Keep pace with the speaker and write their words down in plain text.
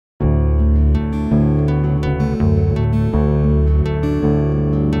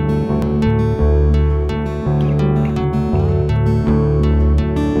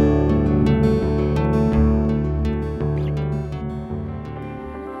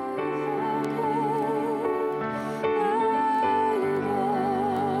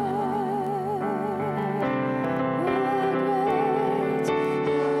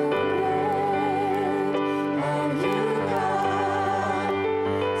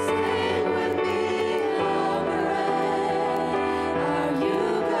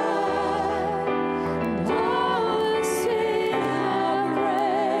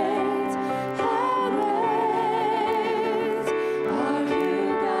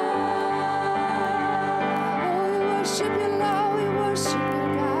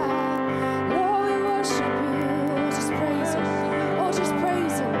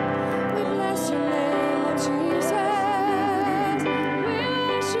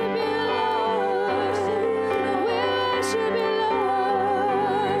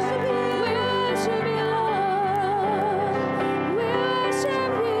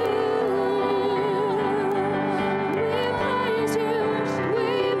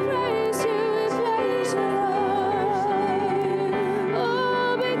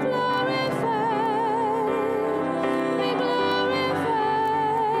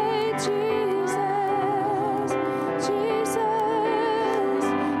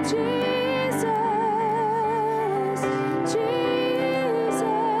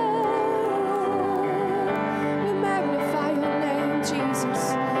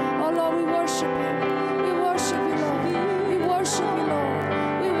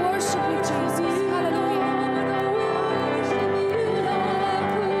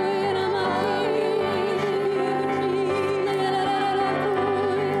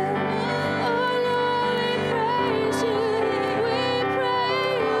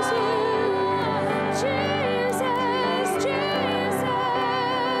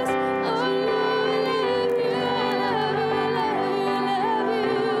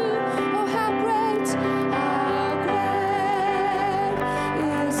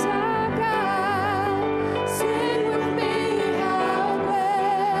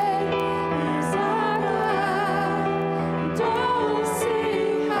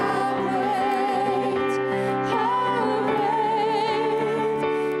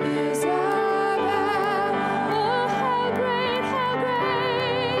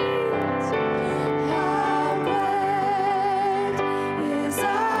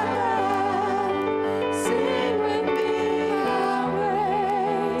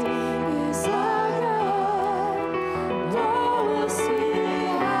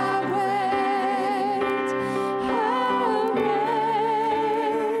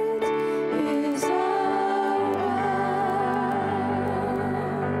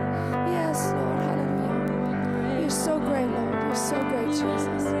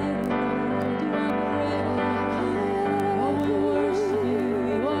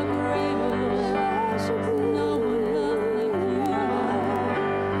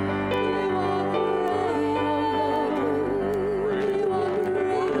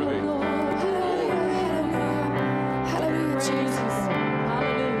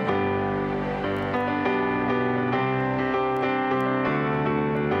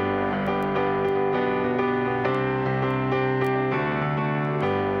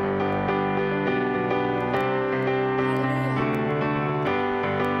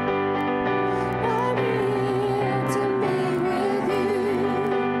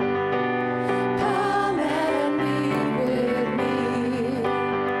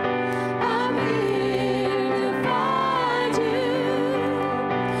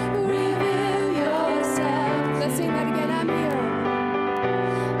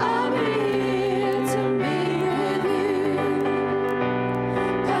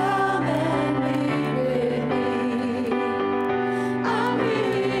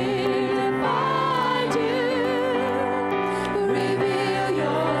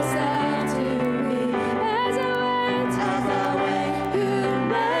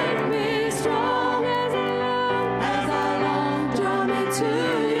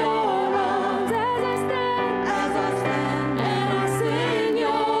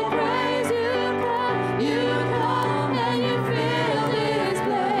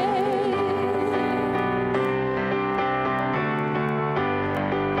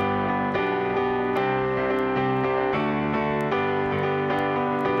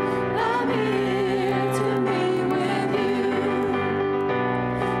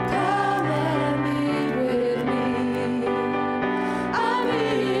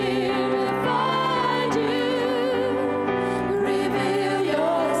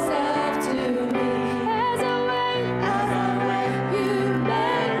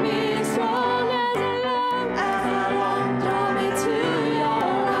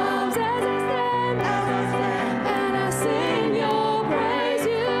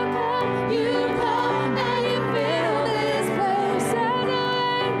You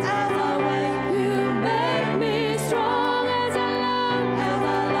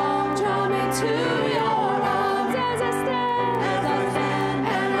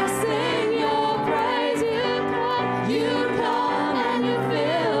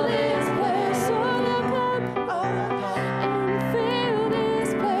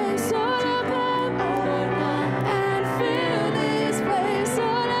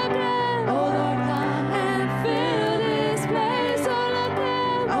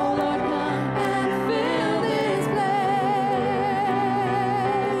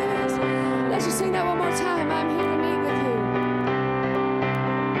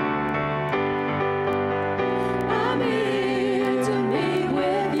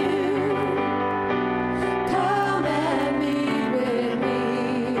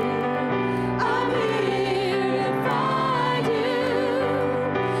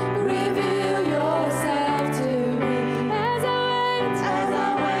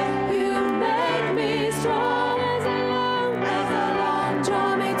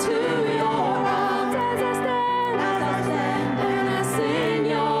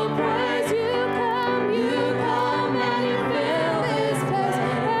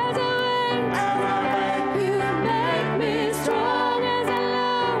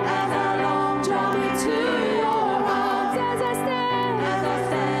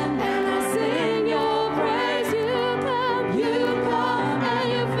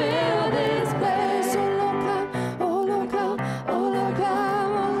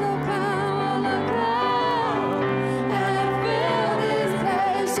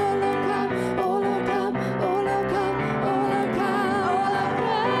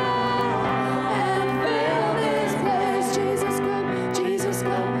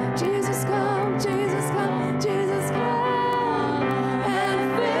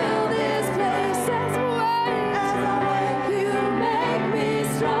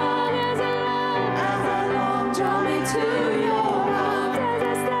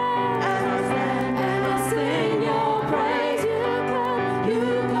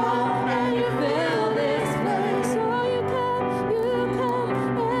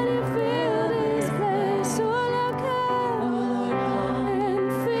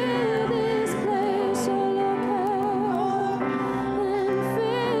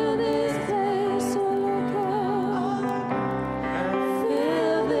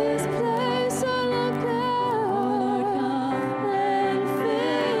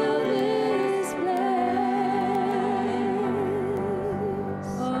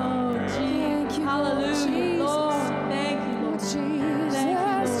Thank you, Hallelujah, Lord. Thank you, Lord. Jesus, Thank you,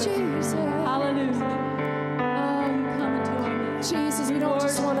 Lord. Jesus. Hallelujah. Oh, you come into our midst. Jesus, we don't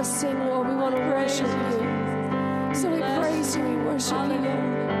just want to sing, Lord. We want to worship you. So we praise you. We worship you.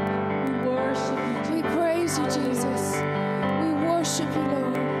 We worship you. We praise you, Jesus. We worship you,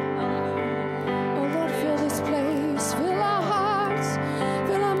 Lord. Oh, Lord, fill this place. Fill our hearts.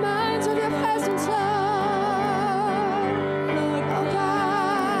 Fill our minds with your presence, Lord. Oh, God.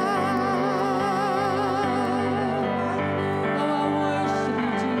 Oh, I worship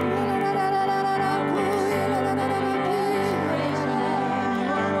you, Jesus.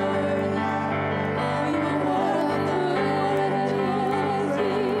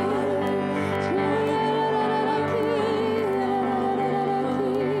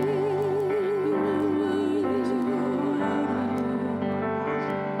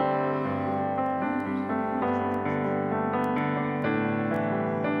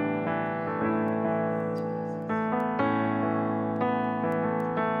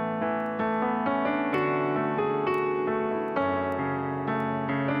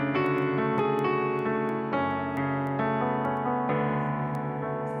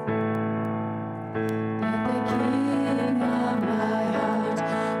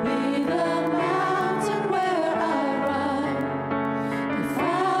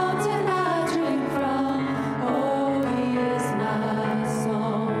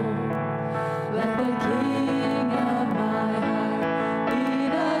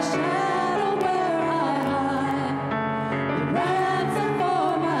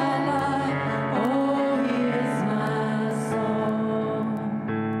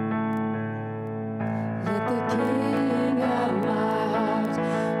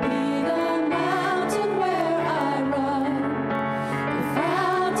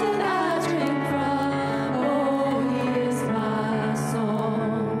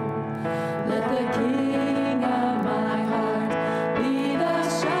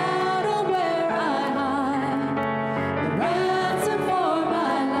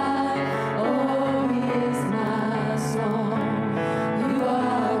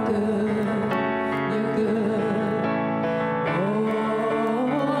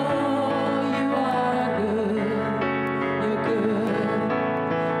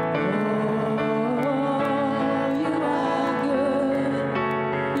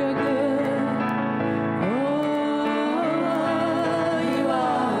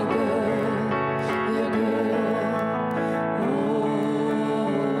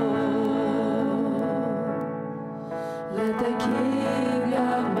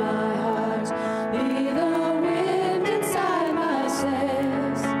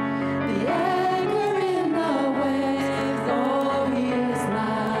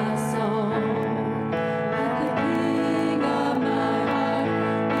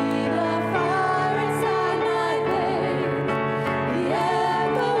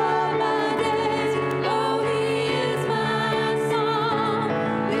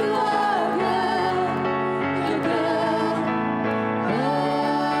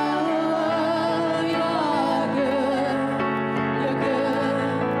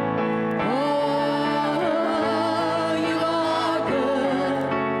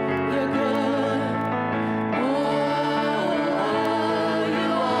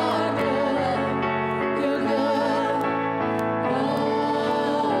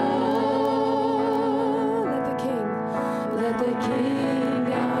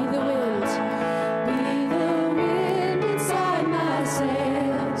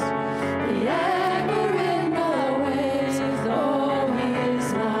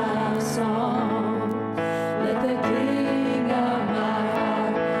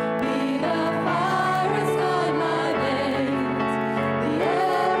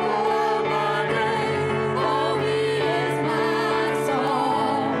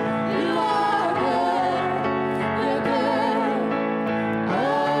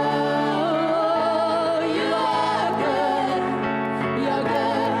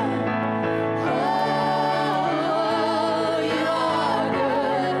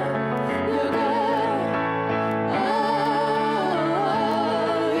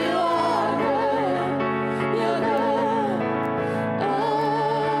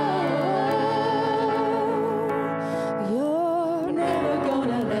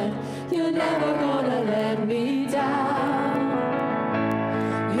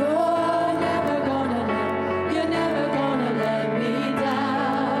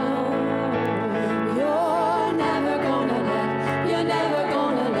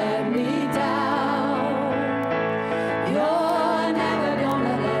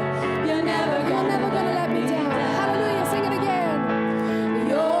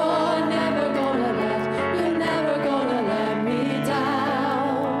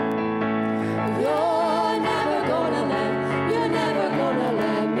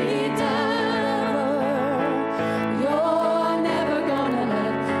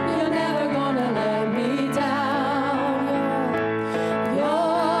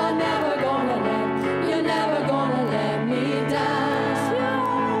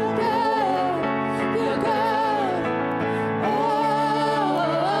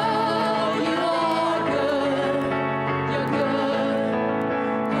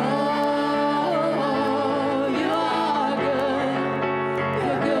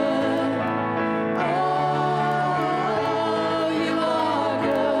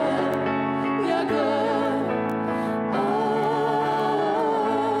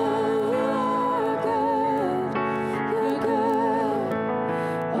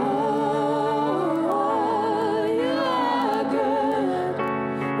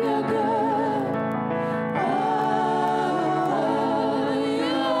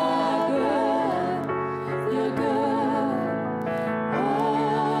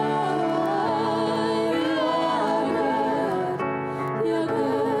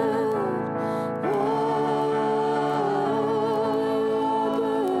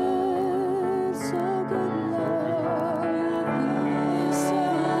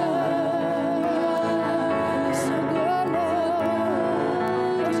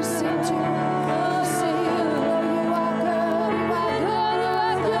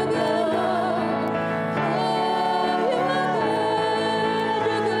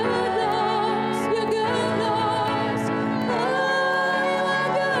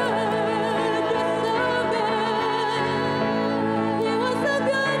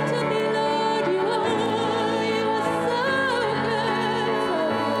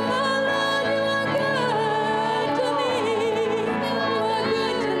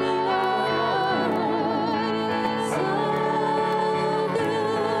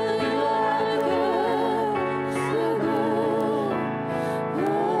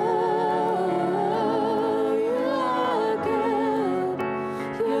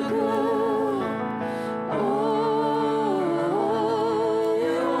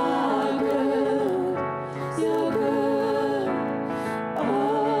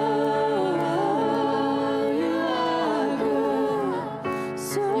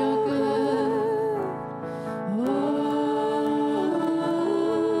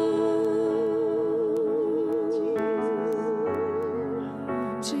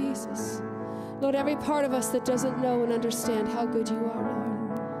 every part of us that doesn't know and understand how good you are,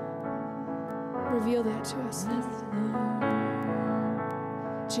 Lord. Reveal that to us.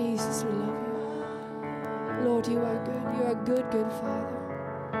 Jesus, we love you. Lord, you are good. You are a good, good Father.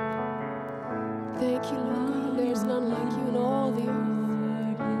 Thank you, Lord God. There is none like you in all the earth.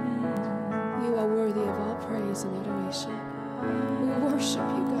 You are worthy of all praise and adoration. We worship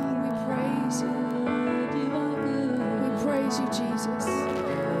you, God. We praise you. We praise you, Jesus.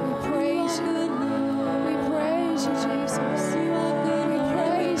 We praise you. We praise you, Jesus. We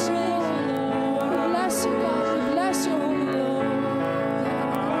praise you, Lord. We bless you, God. We bless your holy name.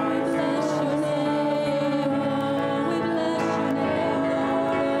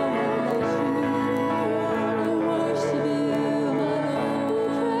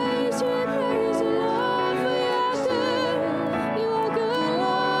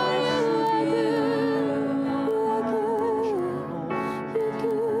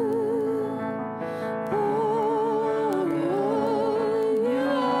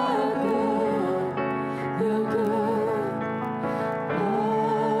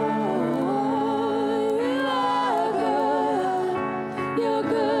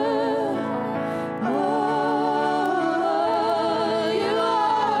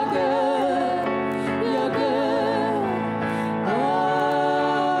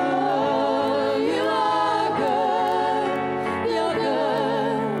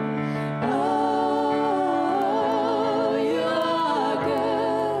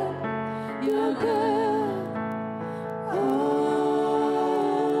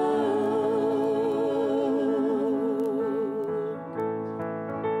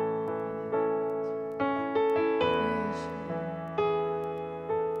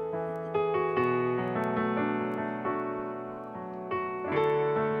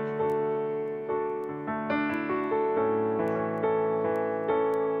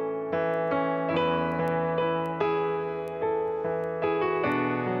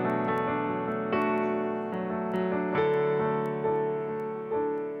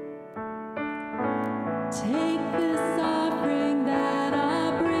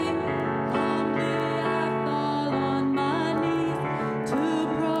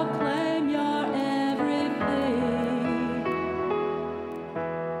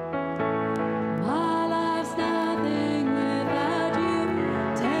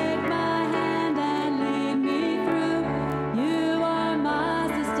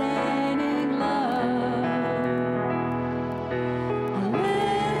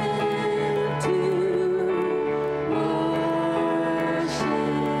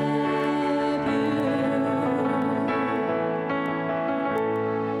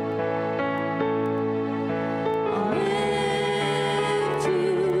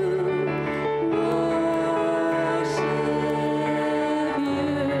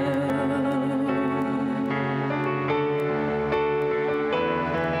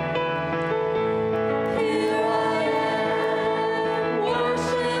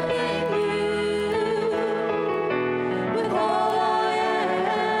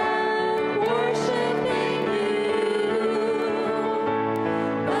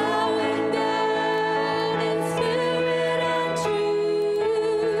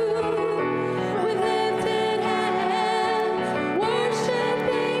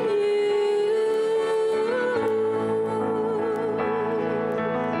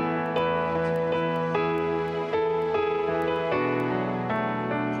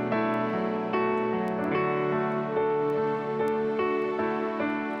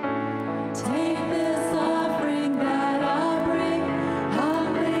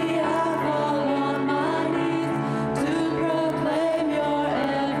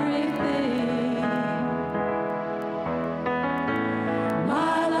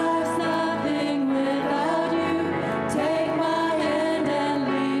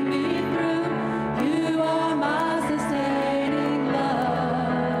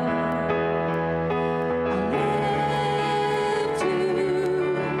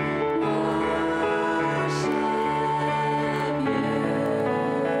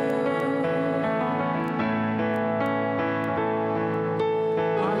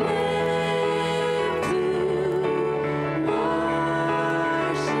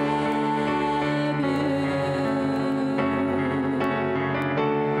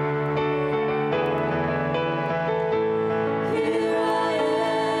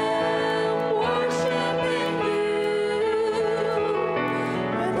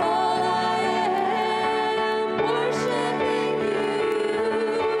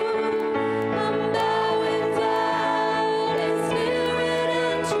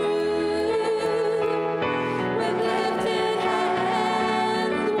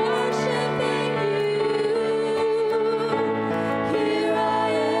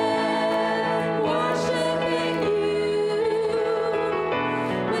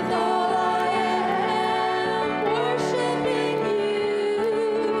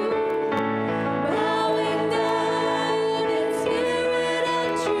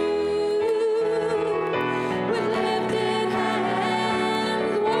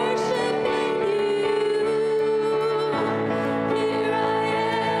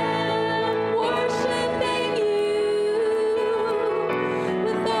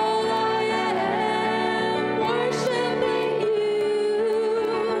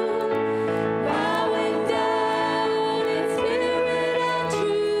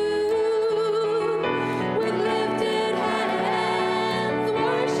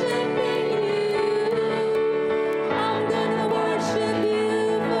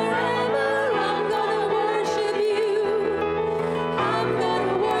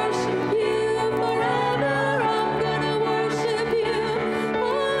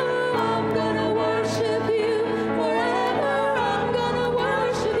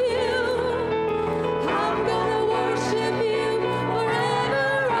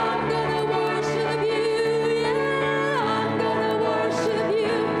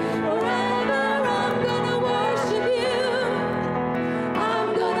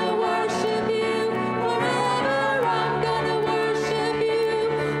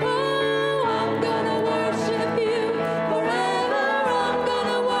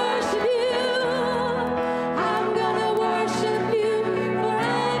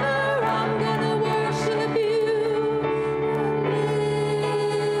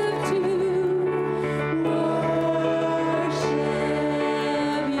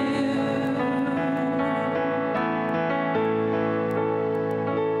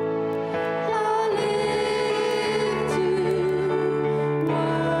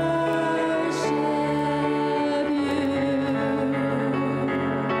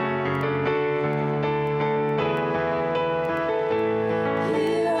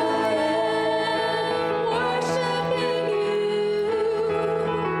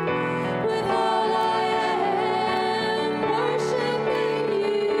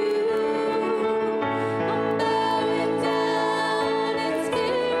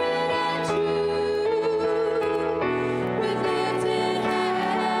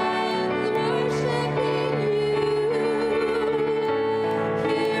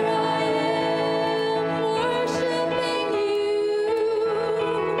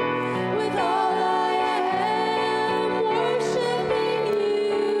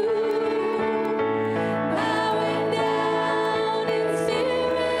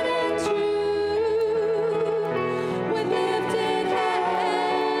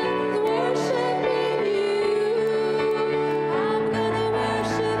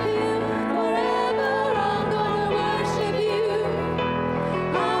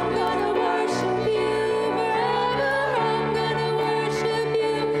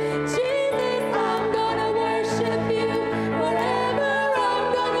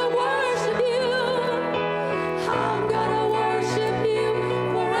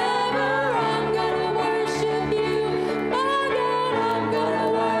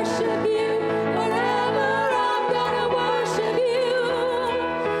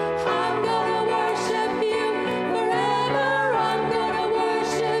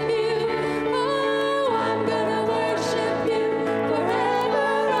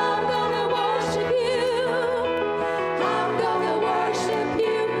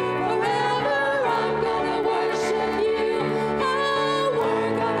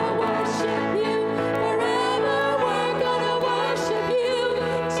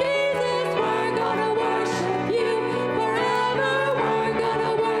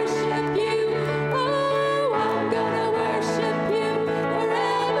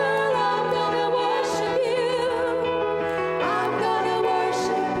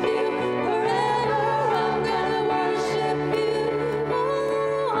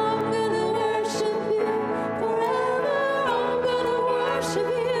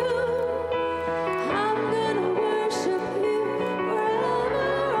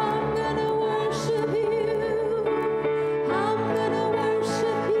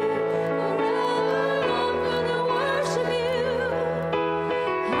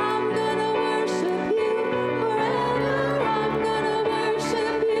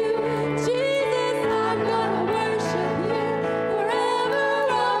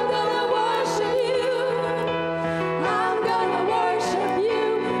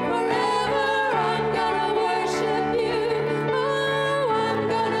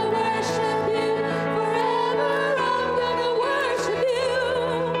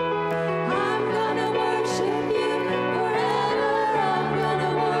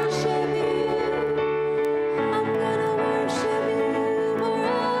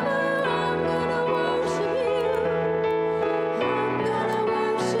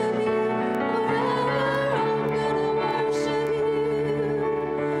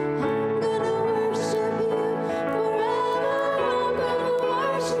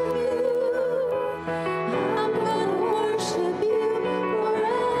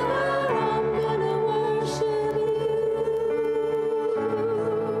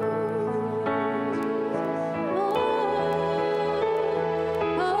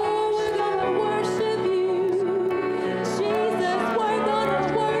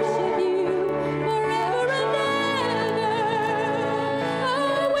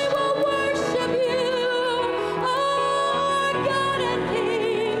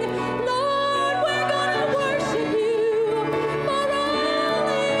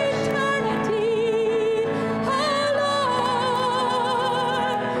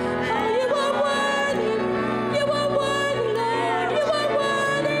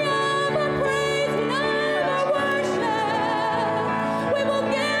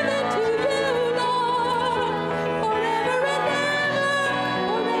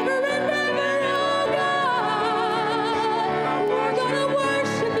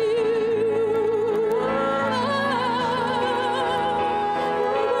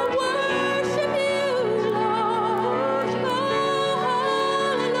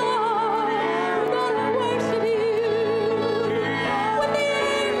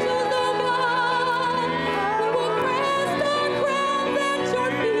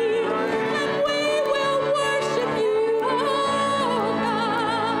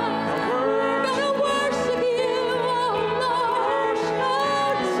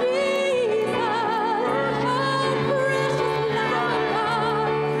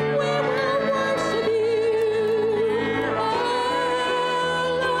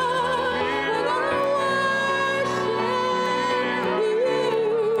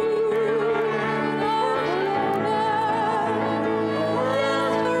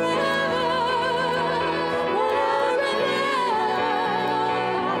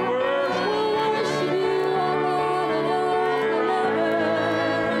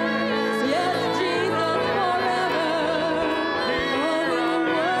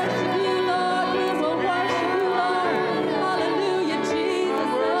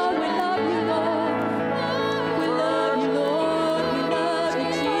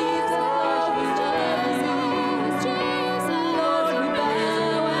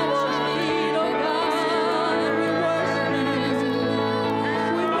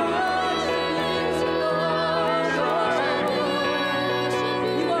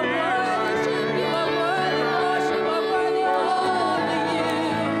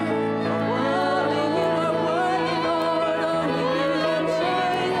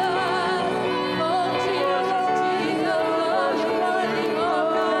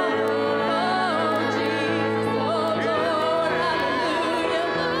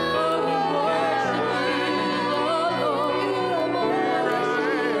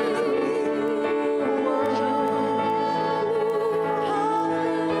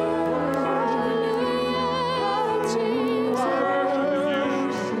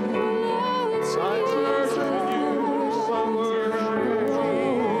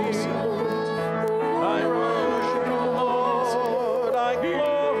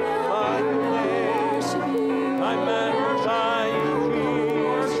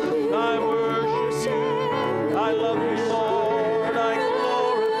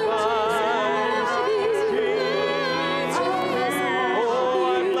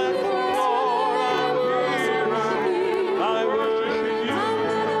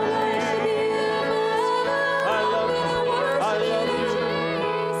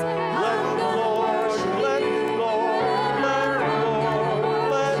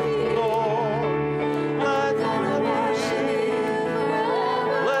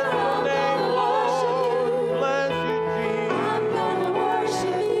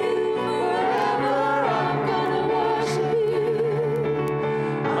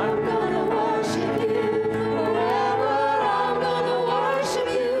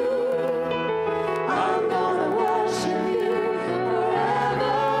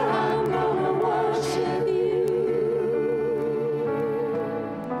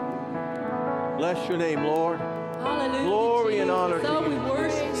 Bless your name, Lord. Hallelujah. Glory and Jesus. honor to Oh, you. we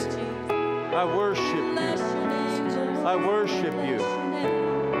worship you, Jesus. I worship Bless you. your name, Lord. I worship you. Bless your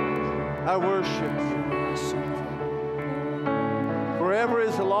name. I worship you. Forever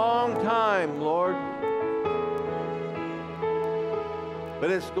is a long time, Lord.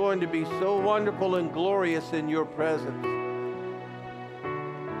 But it's going to be so wonderful and glorious in your presence.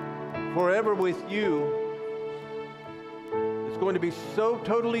 Forever with you is going to be so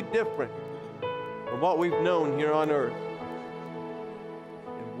totally different from what we've known here on earth.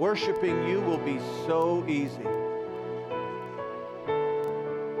 And worshiping you will be so easy.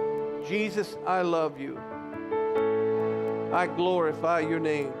 Jesus, I love you. I glorify your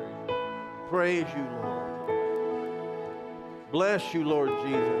name. Praise you, Lord. Bless you, Lord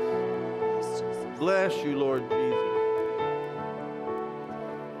Jesus. Bless you, Lord Jesus.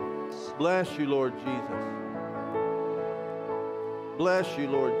 Bless you, Lord Jesus. Bless you,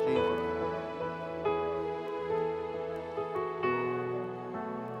 Lord Jesus.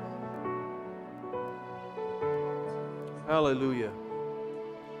 Hallelujah.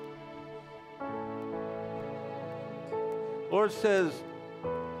 Lord says,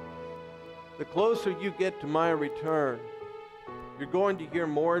 the closer you get to my return, you're going to hear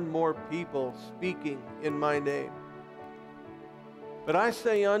more and more people speaking in my name. But I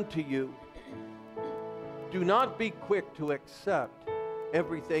say unto you, do not be quick to accept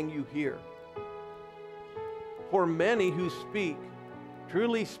everything you hear. For many who speak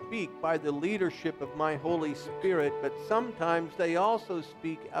truly speak by the leadership of my Holy Spirit, but sometimes they also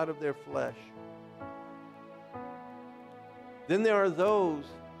speak out of their flesh. Then there are those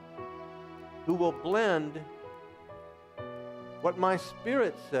who will blend what my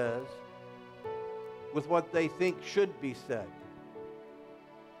Spirit says with what they think should be said.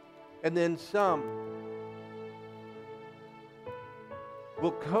 And then some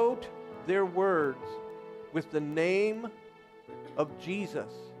will coat their words with the name of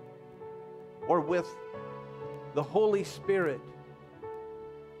Jesus or with the Holy Spirit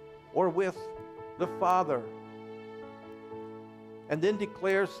or with the Father, and then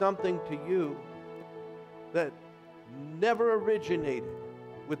declare something to you that never originated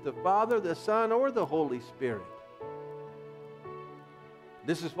with the Father, the Son, or the Holy Spirit.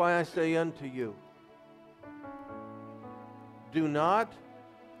 This is why I say unto you, do not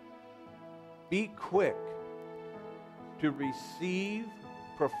be quick to receive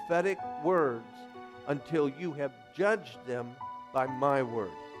prophetic words until you have judged them by my word.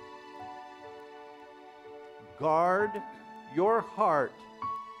 Guard your heart,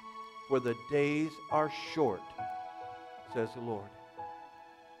 for the days are short, says the Lord.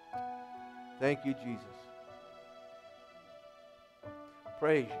 Thank you, Jesus.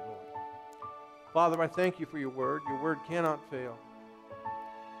 Praise you, Lord. Father, I thank you for your word. Your word cannot fail.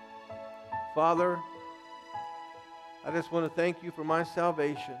 Father, I just want to thank you for my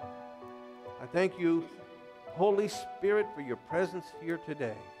salvation. I thank you, Holy Spirit, for your presence here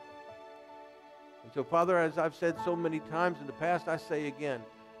today. And so, Father, as I've said so many times in the past, I say again,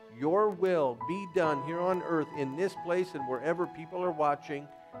 your will be done here on earth in this place and wherever people are watching,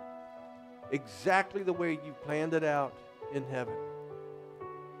 exactly the way you planned it out in heaven.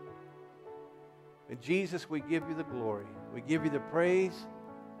 And Jesus, we give you the glory. We give you the praise.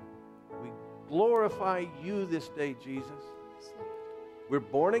 We glorify you this day, Jesus. We're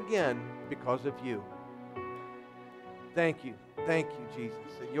born again because of you. Thank you. Thank you, Jesus.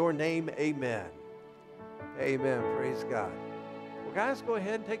 In your name, amen. Amen. Praise God. Well, guys, go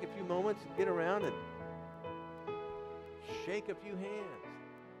ahead and take a few moments and get around and shake a few hands.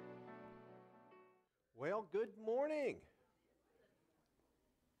 Well, good morning.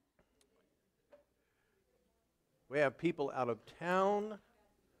 We have people out of town,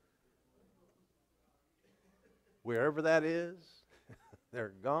 wherever that is.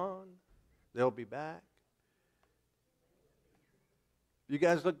 They're gone. They'll be back. You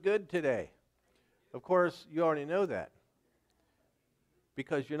guys look good today. Of course, you already know that.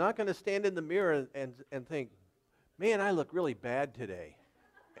 Because you're not going to stand in the mirror and think, man, I look really bad today.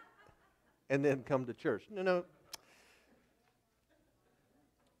 And then come to church. No.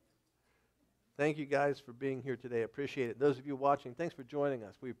 Thank you guys for being here today. I appreciate it. Those of you watching, thanks for joining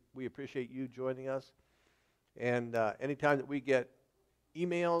us. We appreciate you joining us. And anytime that we get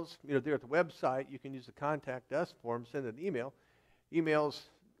emails, there at the website, you can use the contact us form, send an email. Emails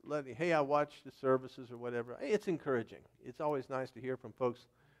letting, hey, I watched the services or whatever. It's encouraging. It's always nice to hear from folks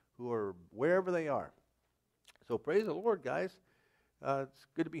who are wherever they are. So praise the Lord, guys. It's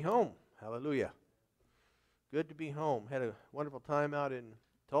good to be home. Hallelujah. Good to be home. Had a wonderful time out in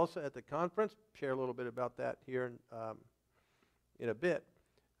Tulsa at the conference. Share a little bit about that here in a bit.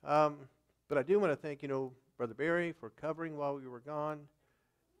 But But I do want to thank, Brother Barry for covering while we were gone.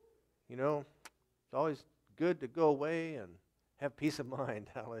 It's always good to go away and have peace of mind.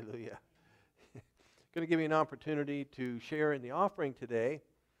 Hallelujah. Going to give you an opportunity to share in the offering today.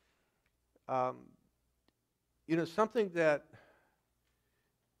 Something that,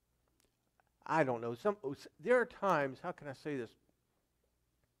 I don't know, there are times, how can I say this?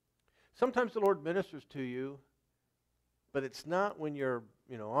 Sometimes the Lord ministers to you, but it's not when you're,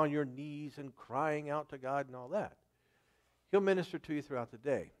 on your knees and crying out to God and all that. He'll minister to you throughout the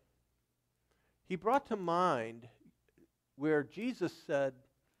day. He brought to mind where Jesus said,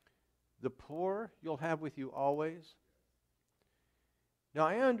 "The poor you'll have with you always." Now,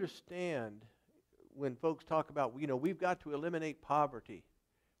 I understand when folks talk about, we've got to eliminate poverty.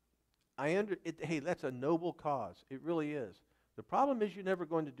 Hey, that's a noble cause. It really is. The problem is you're never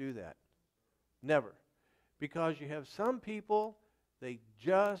going to do that. Never. Because you have some people, they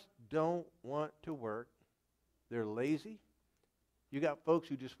just don't want to work. They're lazy. You got folks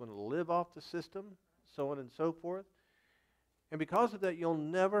who just want to live off the system, so on and so forth. And because of that, you'll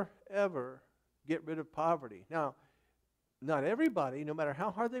never, ever get rid of poverty. Now, not everybody, no matter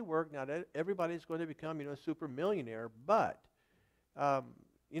how hard they work, not everybody's going to become, a super millionaire, but,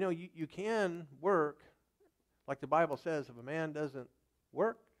 you can work, like the Bible says, if a man doesn't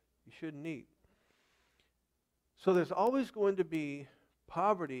work, he shouldn't eat. So there's always going to be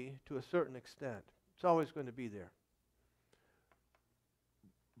poverty to a certain extent. It's always going to be there.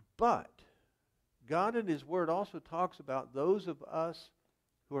 But God in His Word also talks about those of us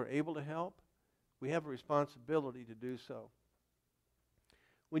who are able to help. We have a responsibility to do so.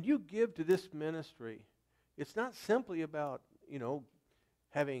 When you give to this ministry, it's not simply about,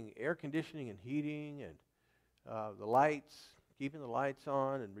 having air conditioning and heating and the lights, keeping the lights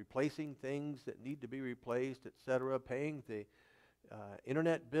on and replacing things that need to be replaced, etc., paying the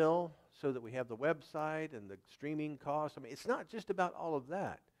internet bill so that we have the website and the streaming costs. It's not just about all of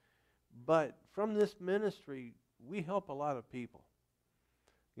that. But from this ministry, we help a lot of people.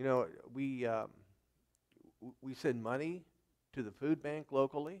 We send money to the food bank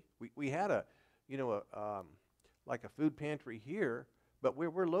locally. We had like a food pantry here, but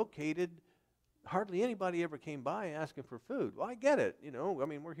where we're located, hardly anybody ever came by asking for food. Well, I get it.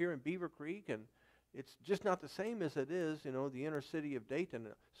 We're here in Beaver Creek, and it's just not the same as it is, the inner city of Dayton.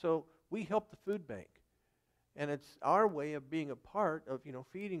 So we help the food bank. And it's our way of being a part of,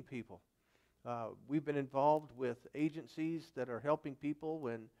 feeding people. We've been involved with agencies that are helping people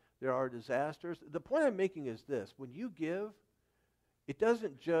when there are disasters. The point I'm making is this. When you give, it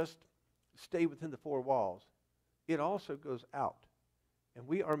doesn't just stay within the four walls. It also goes out. And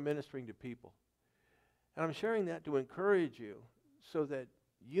we are ministering to people. And I'm sharing that to encourage you so that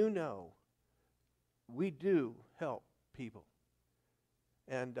we do help people.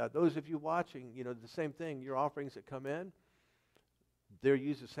 And those of you watching, the same thing, your offerings that come in, they're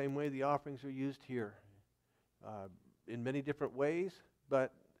used the same way the offerings are used here, in many different ways,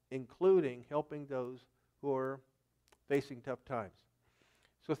 but including helping those who are facing tough times.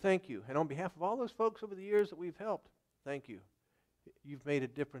 So thank you. And on behalf of all those folks over the years that we've helped, thank you. You've made a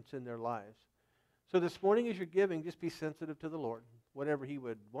difference in their lives. So this morning as you're giving, just be sensitive to the Lord. Whatever He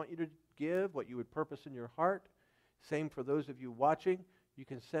would want you to give, what you would purpose in your heart. Same for those of you watching. You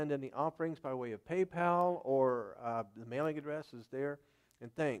can send any offerings by way of PayPal, or the mailing address is there.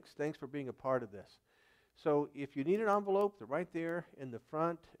 And thanks for being a part of this. So if you need an envelope, they're right there in the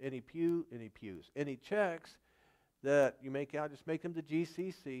front. Any checks that you make out, just make them to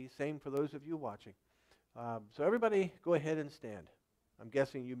GCC. Same for those of you watching. So everybody go ahead and stand. I'm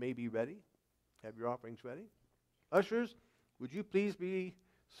guessing you may be ready. Have your offerings ready. Ushers, would you please be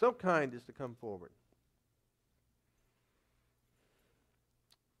so kind as to come forward?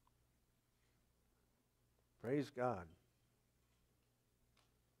 Praise God.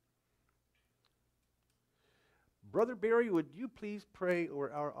 Brother Barry, would you please pray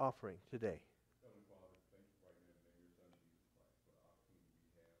over our offering today? Heavenly Father, thank you right now in the name of your Son, Jesus Christ, for the opportunity we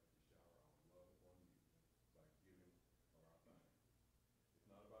have to shower our love upon you by giving of our time. It's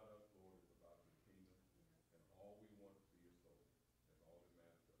not about us, Lord. It's about your kingdom, and all we want is for your soul. That's all that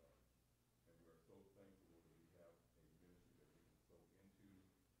matters to us. And we are so thankful, Lord, that we have a ministry that we can sow into,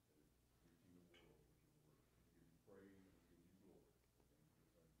 that is reaching the world with your word. We give you praise and we give you glory. In your Son,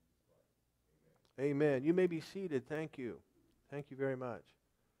 Jesus Christ. Amen. Amen. You may be seated. Thank you. Thank you very much.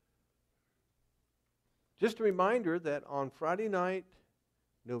 Just a reminder that on Friday night,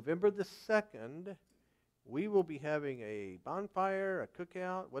 November the 2nd, we will be having a bonfire, a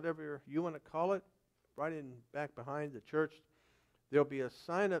cookout, whatever you want to call it, right in back behind the church. There'll be a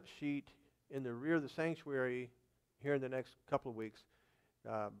sign-up sheet in the rear of the sanctuary here in the next couple of weeks.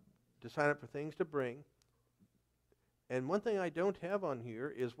 to sign up for things to bring. And one thing I don't have on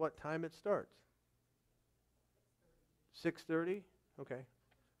here is what time it starts. 6:30? Okay.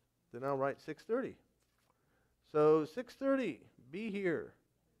 Then I'll write 6:30. So 6:30, be here.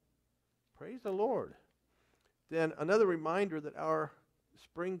 Praise the Lord. Then another reminder that our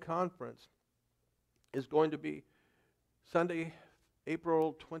spring conference is going to be Sunday,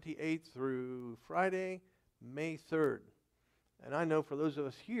 April 28th through Friday, May 3rd. And I know for those of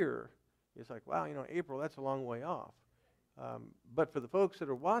us here, it's like, wow, April, that's a long way off. But for the folks that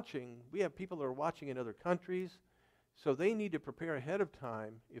are watching, we have people that are watching in other countries, so they need to prepare ahead of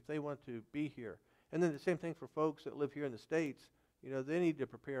time if they want to be here. And then the same thing for folks that live here in the States. They need to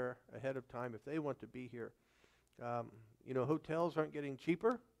prepare ahead of time if they want to be here. Hotels aren't getting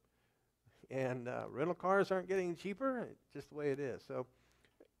cheaper, and rental cars aren't getting cheaper. It's just the way it is. So,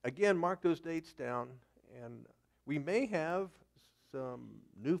 again, mark those dates down, and we may have some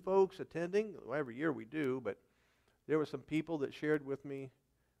new folks attending. Well, every year we do, but there were some people that shared with me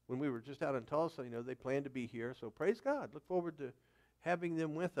when we were just out in Tulsa, they plan to be here. So praise God. Look forward to having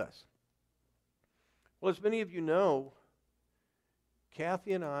them with us. Well, as many of you know,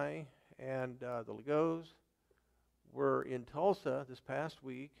 Kathy and I and the Legos were in Tulsa this past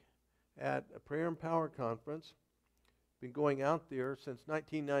week at a Prayer and Power conference. Been going out there since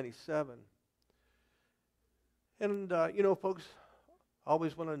 1997. And, folks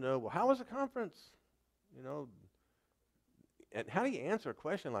always want to know, well, how was the conference? And how do you answer a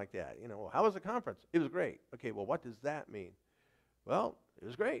question like that? Well, how was the conference? It was great. Okay, well, what does that mean? Well, it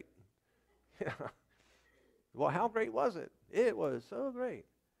was great. Well, how great was it? It was so great.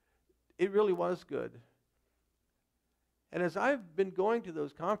 It really was good. And as I've been going to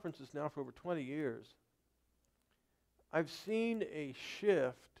those conferences now for over 20 years, I've seen a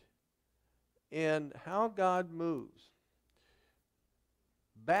shift in how God moves.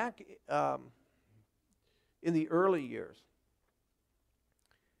 Back in the early years,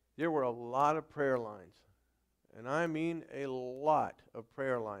 there were a lot of prayer lines. And I mean a lot of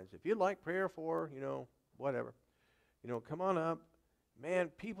prayer lines. If you'd like prayer for, whatever, come on up. Man,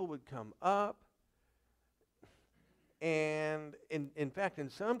 people would come up. And in fact, in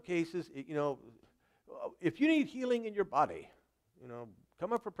some cases, if you need healing in your body,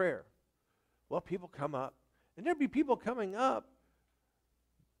 come up for prayer. Well, people come up. And there'd be people coming up.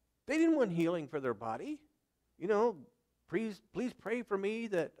 They didn't want healing for their body. Please pray for me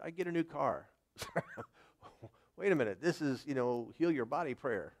that I get a new car. Wait a minute. This is, heal your body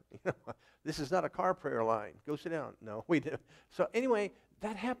prayer. This is not a car prayer line. Go sit down. No, we do. So anyway,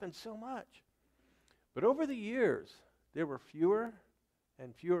 that happened so much. But over the years, there were fewer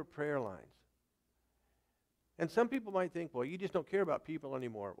and fewer prayer lines. And some people might think, well, you just don't care about people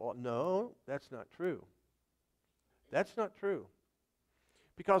anymore. Well, no, that's not true. That's not true.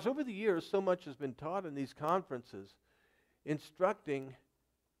 Because over the years, so much has been taught in these conferences, instructing,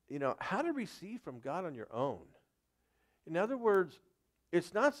 how to receive from God on your own. In other words,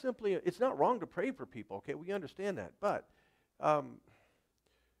 it's not wrong to pray for people, okay? We understand that. But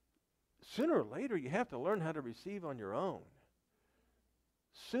sooner or later, you have to learn how to receive on your own.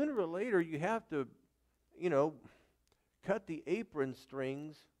 Sooner or later, you have to, cut the apron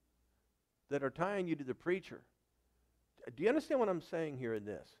strings that are tying you to the preacher. Do you understand what I'm saying here in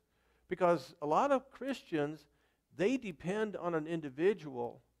this? Because a lot of Christians, they depend on an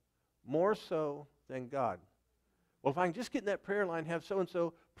individual more so than God. Well, if I can just get in that prayer line, have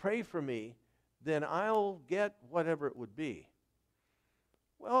so-and-so pray for me, then I'll get whatever it would be.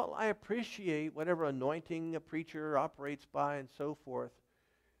 Well, I appreciate whatever anointing a preacher operates by and so forth.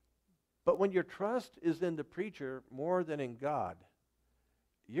 But when your trust is in the preacher more than in God,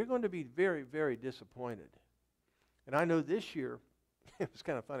 you're going to be very, very disappointed. And I know this year, it was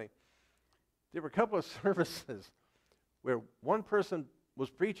kind of funny, there were a couple of services where one person was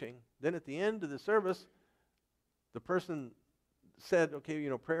preaching, then at the end of the service, the person said, okay,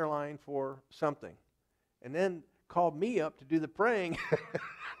 prayer line for something, and then called me up to do the praying.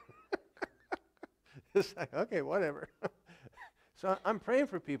 It's like, okay, whatever. So I'm praying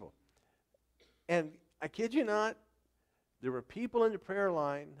for people. And I kid you not, there were people in the prayer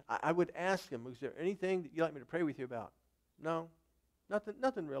line. I would ask them, is there anything that you'd like me to pray with you about? No,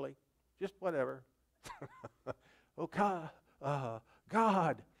 nothing really, just whatever. Oh,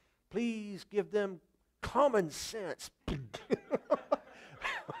 God, please give them common sense.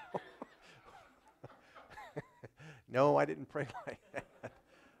 No, I didn't pray like that.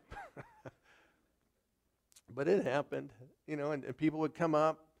 But it happened, and people would come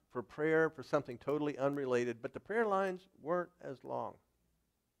up for prayer for something totally unrelated, but the prayer lines weren't as long.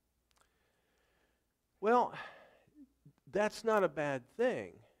 Well, that's not a bad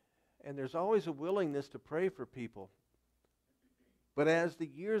thing. and there's always a willingness to pray for people. But as the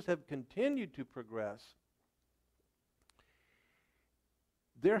years have continued to progress,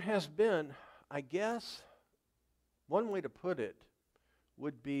 there has been, I guess, one way to put it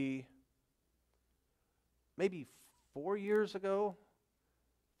would be maybe 4 years ago,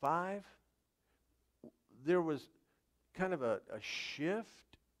 5, there was kind of a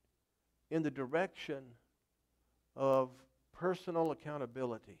shift in the direction of personal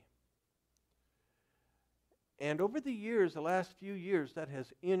accountability. And over the years, the last few years, that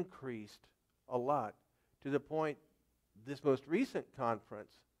has increased a lot to the point this most recent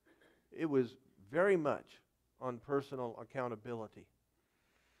conference, it was very much on personal accountability.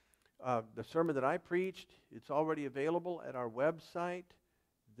 The sermon that I preached, it's already available at our website.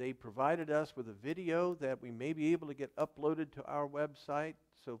 They provided us with a video that we may be able to get uploaded to our website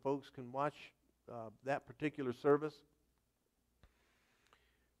so folks can watch that particular service.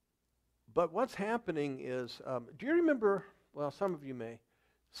 But what's happening is, do you remember, well, some of you may,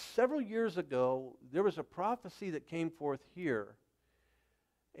 several years ago, there was a prophecy that came forth here.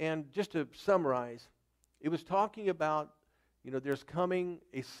 And just to summarize, it was talking about, there's coming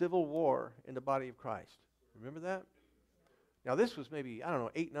a civil war in the body of Christ. Remember that? Now, this was maybe,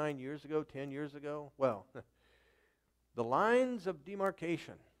 8, 9 years ago, 10 years ago. Well, the lines of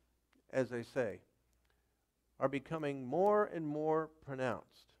demarcation, as they say, are becoming more and more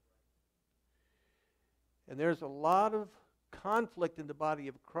pronounced. And there's a lot of conflict in the body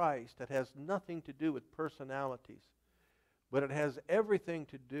of Christ that has nothing to do with personalities, but it has everything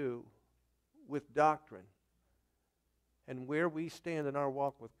to do with doctrine and where we stand in our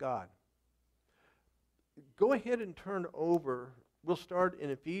walk with God. Go ahead and turn over. We'll start in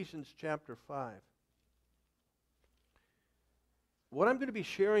Ephesians chapter 5. What I'm going to be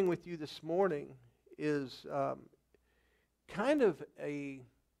sharing with you this morning is kind of a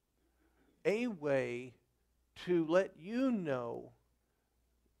way to let you know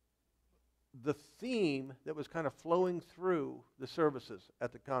the theme that was kind of flowing through the services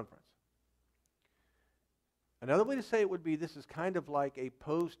at the conference. Another way to say it would be this is kind of like a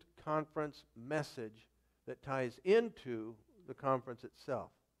post-conference message that ties into the conference itself.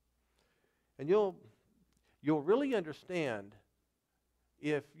 And you'll really understand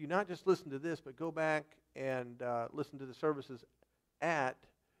if you not just listen to this, but go back and listen to the services at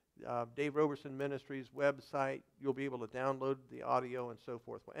Dave Roberson Ministries website. You'll be able to download the audio and so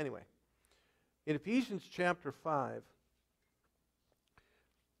forth. Well, anyway, in Ephesians chapter 5,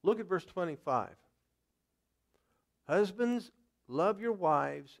 look at verse 25. Husbands, love your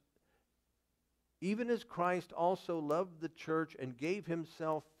wives, even as Christ also loved the church and gave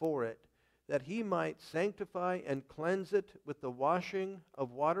himself for it, that he might sanctify and cleanse it with the washing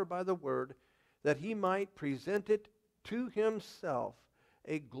of water by the word, that he might present it to himself,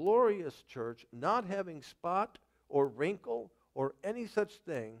 a glorious church, not having spot or wrinkle or any such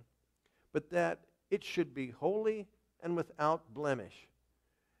thing, but that it should be holy and without blemish.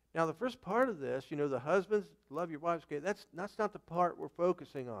 Now, the first part of this, the husbands, love your wives, okay, that's not the part we're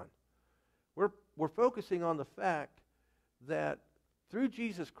focusing on. We're focusing on the fact that through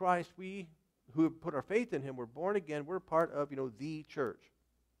Jesus Christ, we who have put our faith in him, we're born again, we're part of, the church,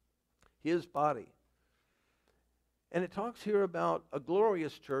 his body. And it talks here about a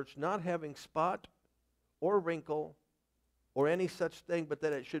glorious church not having spot or wrinkle or any such thing, but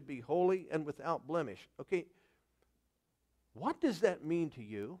that it should be holy and without blemish. Okay, what does that mean to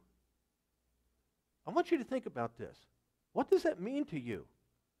you? I want you to think about this. What does that mean to you?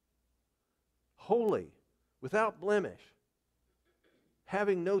 Holy, without blemish,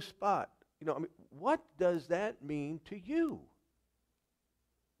 having no spot. What does that mean to you?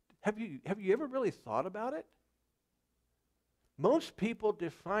 Have you ever really thought about it? Most people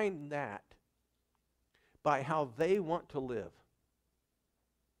define that by how they want to live.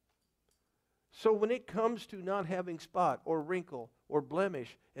 So when it comes to not having spot or wrinkle or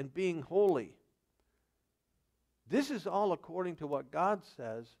blemish and being holy, this is all according to what God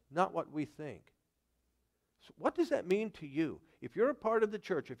says, not what we think. So what does that mean to you? If you're a part of the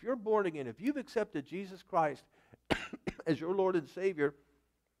church, if you're born again, if you've accepted Jesus Christ as your Lord and Savior,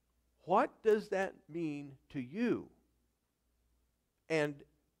 what does that mean to you? And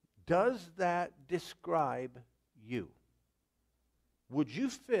does that describe you? Would you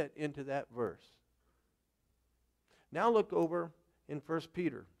fit into that verse? Now look over in 1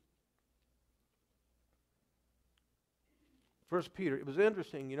 Peter. 1 Peter. It was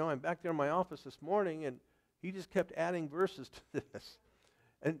interesting, I'm back there in my office this morning, and he just kept adding verses to this.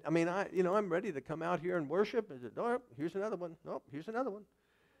 And I'm ready to come out here and worship. And oh, here's another one. Oh, here's another one.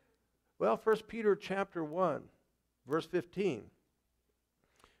 Well, 1 Peter chapter 1, verse 15.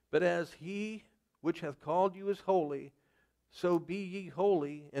 But as he which hath called you is holy, so be ye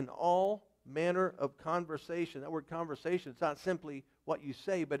holy in all manner of conversation. That word conversation, it's not simply what you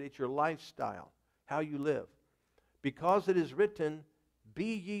say, but it's your lifestyle, how you live. Because it is written,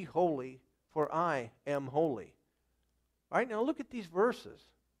 be ye holy, for I am holy. All right, now look at these verses.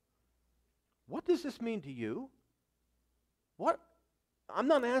 What does this mean to you? What? I'm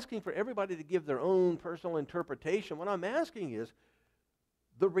not asking for everybody to give their own personal interpretation. What I'm asking is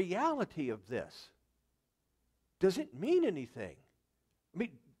the reality of this. Does it mean anything? I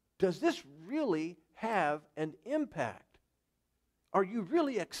mean, does this really have an impact? Are you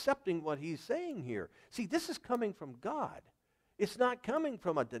really accepting what he's saying here? See, this is coming from God. It's not coming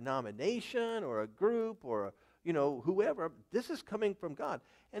from a denomination or a group or whoever. This is coming from God.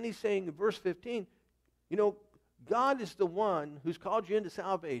 And he's saying in verse 15, God is the one who's called you into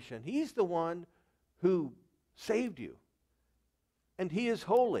salvation. He's the one who saved you. And he is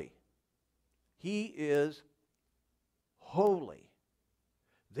holy. He is holy.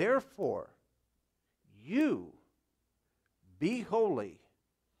 Therefore, you be holy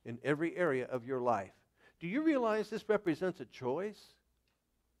in every area of your life. Do you realize this represents a choice?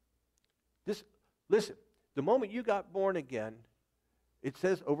 Listen, the moment you got born again, it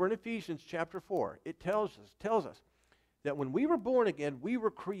says over in Ephesians chapter 4, it tells us that when we were born again, we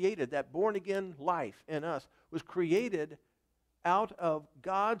were created, that born again life in us was created out of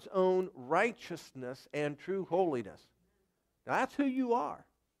God's own righteousness and true holiness. Now that's who you are.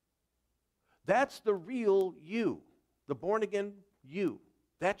 That's the real you, the born again you.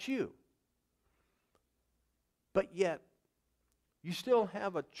 That's you. But yet, you still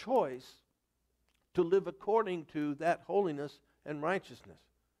have a choice to live according to that holiness and righteousness.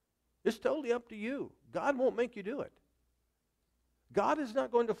 It's totally up to you. God won't make you do it. God is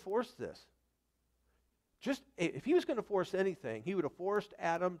not going to force this. Just if he was going to force anything, he would have forced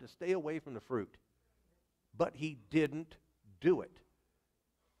Adam to stay away from the fruit. But he didn't do it.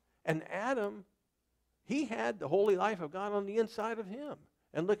 And Adam, he had the holy life of God on the inside of him.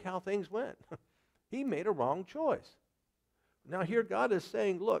 And look how things went. He made a wrong choice. Now here God is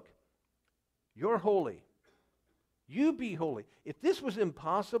saying, look, you're holy. You be holy. If this was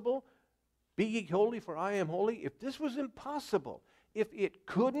impossible, be ye holy for I am holy. If this was impossible, if it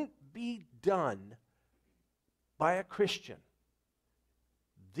couldn't be done by a Christian,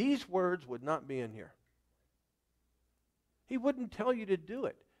 these words would not be in here. He wouldn't tell you to do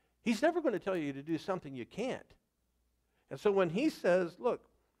it. He's never going to tell you to do something you can't. And so when he says, look,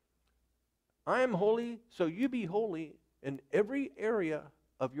 I am holy, so you be holy in every area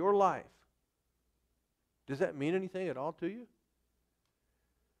of your life, does that mean anything at all to you?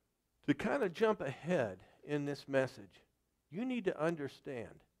 To kind of jump ahead in this message, you need to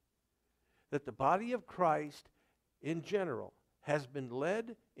understand that the body of Christ in general has been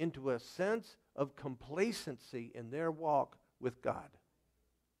led into a sense of complacency in their walk with God.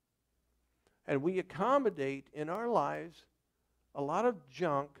 And we accommodate in our lives a lot of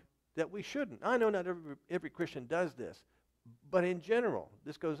junk that we shouldn't. I know not every Christian does this, but in general,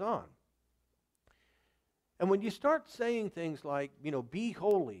 this goes on. And when you start saying things like, be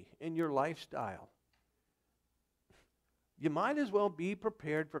holy in your lifestyle, you might as well be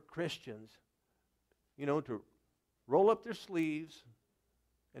prepared for Christians, to roll up their sleeves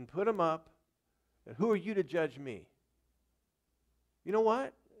and put them up. And who are you to judge me? You know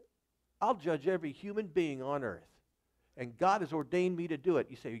what? I'll judge every human being on earth. And God has ordained me to do it.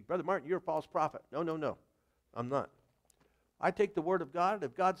 You say, Brother Martin, you're a false prophet. No, I'm not. I take the word of God.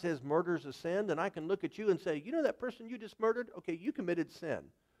 If God says murder is a sin, then I can look at you and say, that person you just murdered? Okay, you committed sin.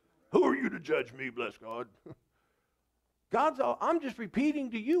 Who are you to judge me, bless God? I'm just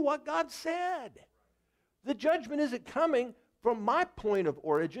repeating to you what God said. The judgment isn't coming from my point of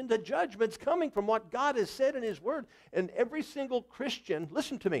origin. The judgment's coming from what God has said in his word. And every single Christian,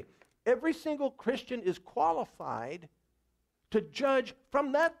 listen to me, every single Christian is qualified to judge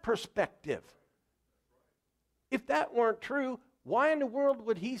from that perspective. If that weren't true, why in the world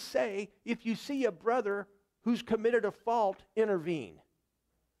would he say, if you see a brother who's committed a fault, intervene?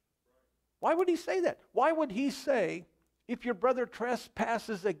 Why would he say that? Why would he say, if your brother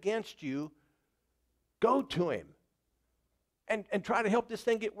trespasses against you, go to him and try to help this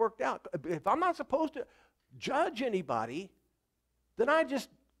thing get worked out? If I'm not supposed to judge anybody, then I just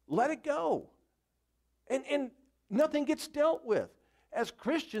let it go. And nothing gets dealt with. As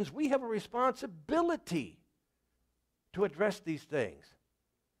Christians, we have a responsibility to address these things.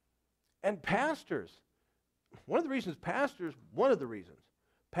 And pastors, one of the reasons pastors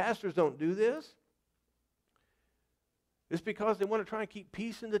don't do this is because they want to try and keep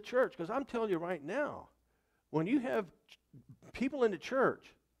peace in the church. Because I'm telling you right now, when you have people in the church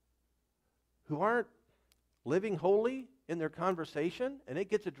who aren't living holy in their conversation and it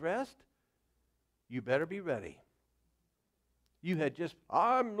gets addressed, you better be ready. You had just,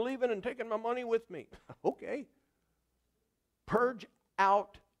 I'm leaving and taking my money with me. Okay. Purge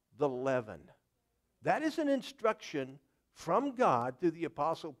out the leaven. That is an instruction from God through the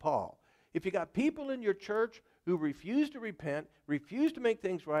Apostle Paul. If you got people in your church who refuse to repent, refuse to make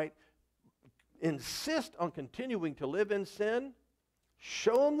things right, insist on continuing to live in sin,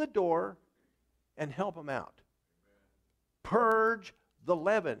 show them the door and help them out. Purge the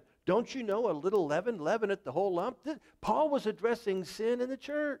leaven. Don't you know a little leaven leaveneth the whole lump? Paul was addressing sin in the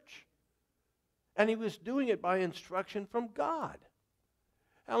church. And he was doing it by instruction from God.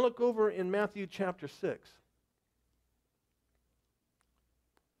 Now look over in Matthew chapter 6.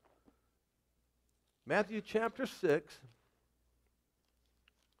 Matthew chapter 6.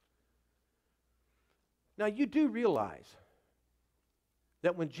 Now you do realize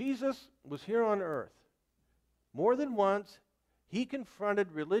that when Jesus was here on earth, more than once, he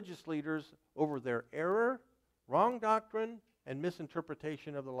confronted religious leaders over their error, wrong doctrine, and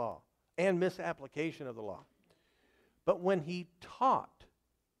misinterpretation of the law, and misapplication of the law. But when he taught,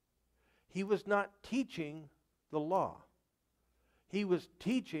 he was not teaching the law. He was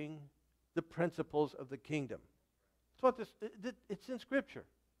teaching the principles of the kingdom. That's what it's in Scripture.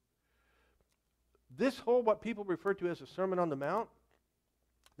 This whole, what people refer to as a Sermon on the Mount,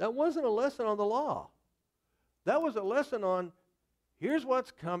 that wasn't a lesson on the law. That was a lesson on, here's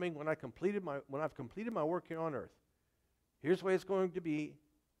what's coming when I've completed my work here on earth. Here's the way it's going to be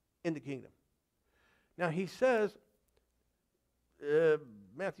in the kingdom. Now he says,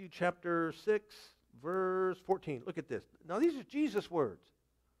 Matthew chapter 6, verse 14. Look at this. Now these are Jesus' words.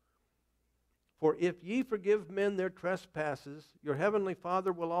 For if ye forgive men their trespasses, your heavenly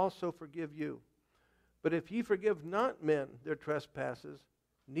Father will also forgive you. But if ye forgive not men their trespasses,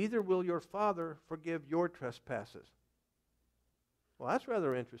 neither will your Father forgive your trespasses. Well, that's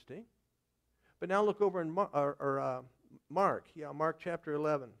rather interesting. But now look over in Mark. Yeah, Mark chapter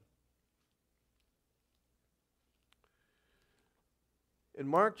 11. In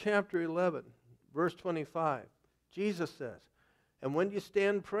Mark chapter 11, verse 25, Jesus says, and when you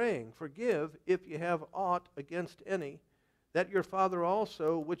stand praying, forgive if you have aught against any, that your Father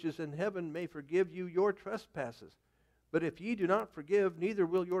also, which is in heaven, may forgive you your trespasses. But if ye do not forgive, neither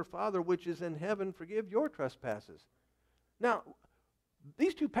will your Father, which is in heaven, forgive your trespasses. Now,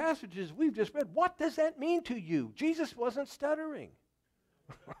 these two passages we've just read, what does that mean to you? Jesus wasn't stuttering.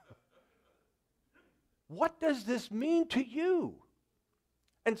 What does this mean to you?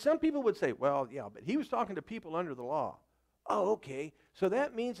 And some people would say, well, yeah, but he was talking to people under the law. Oh, okay. So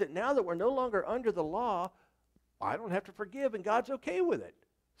that means that now that we're no longer under the law, I don't have to forgive and God's okay with it.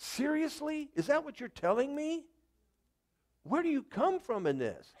 Seriously? Is that what you're telling me? Where do you come from in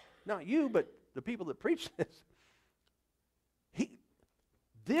this? Not you, but the people that preach this.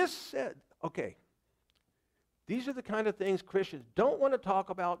 This said, okay, these are the kind of things Christians don't want to talk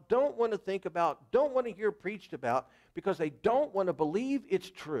about, don't want to think about, don't want to hear preached about because they don't want to believe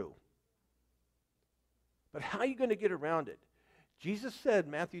it's true. But how are you going to get around it? Jesus said,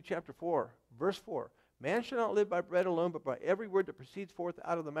 Matthew chapter 4, verse 4, man shall not live by bread alone, but by every word that proceeds forth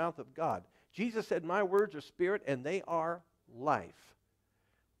out of the mouth of God. Jesus said, my words are spirit and they are life.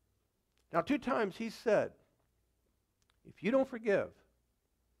 Now, 2 times he said, if you don't forgive,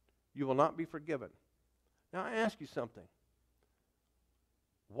 you will not be forgiven. Now, I ask you something.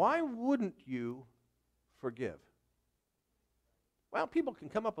 Why wouldn't you forgive? Well, people can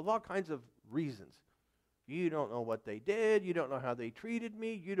come up with all kinds of reasons. You don't know what they did. You don't know how they treated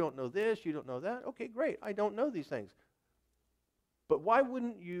me. You don't know this. You don't know that. Okay, great. I don't know these things. But why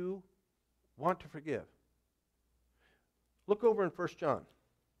wouldn't you want to forgive? Look over in 1 John.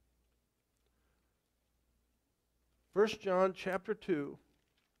 1 John chapter 2.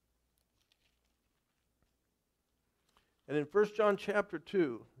 And in 1 John chapter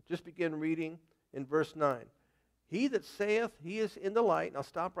 2, just begin reading in verse 9. He that saith he is in the light, now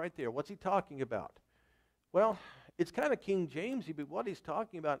stop right there. What's he talking about? Well, it's kind of King Jamesy, but what he's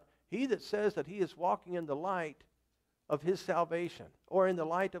talking about, he that says that he is walking in the light of his salvation, or in the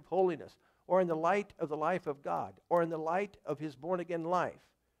light of holiness, or in the light of the life of God, or in the light of his born-again life.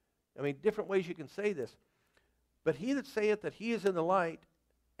 I mean, different ways you can say this. But he that saith that he is in the light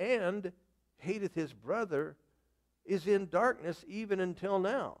and hateth his brother is in darkness even until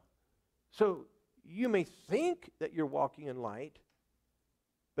now. So you may think that you're walking in light,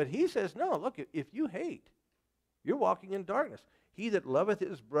 but he says, no, look, if you hate, you're walking in darkness. He that loveth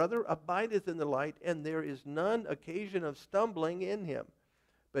his brother abideth in the light, and there is none occasion of stumbling in him.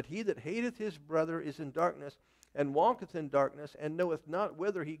 But he that hateth his brother is in darkness, and walketh in darkness, and knoweth not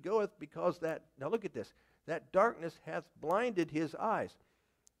whither he goeth, because that, now look at this, that darkness hath blinded his eyes.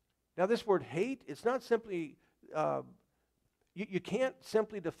 Now this word hate, it's not simply, you can't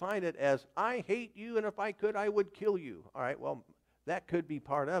simply define it as, I hate you, and if I could, I would kill you. All right, well, that could be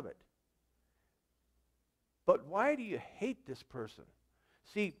part of it. But why do you hate this person?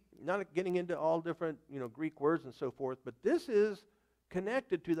 See, not getting into all different, Greek words and so forth, but this is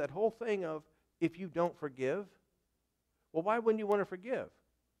connected to that whole thing of if you don't forgive, well, why wouldn't you want to forgive?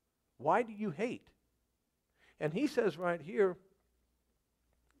 Why do you hate? And he says right here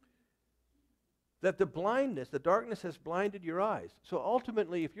that the blindness, the darkness has blinded your eyes. So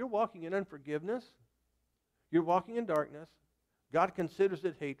ultimately, if you're walking in unforgiveness, you're walking in darkness, God considers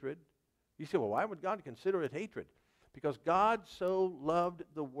it hatred. You say, well, why would God consider it hatred? Because God so loved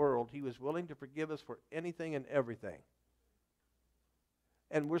the world, he was willing to forgive us for anything and everything.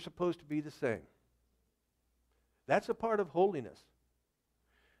 And we're supposed to be the same. That's a part of holiness.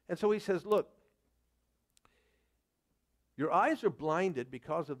 And so he says, look, your eyes are blinded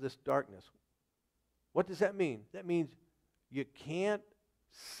because of this darkness. What does that mean? That means you can't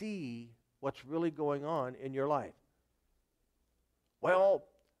see what's really going on in your life. Well,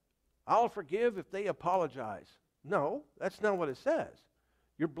 I'll forgive if they apologize. No, that's not what it says.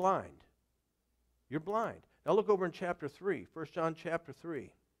 You're blind. You're blind. Now look over in chapter 3, 1 John chapter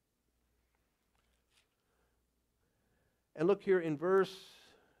 3. And look here in verse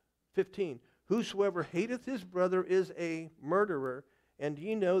 15. Whosoever hateth his brother is a murderer, and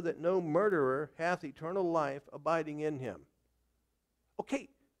ye know that no murderer hath eternal life abiding in him. Okay,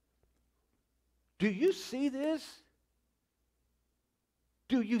 do you see this?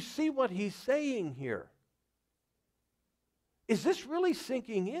 Do you see what he's saying here? Is this really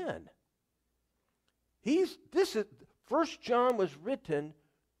sinking in? 1 John was written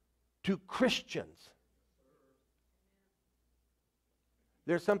to Christians.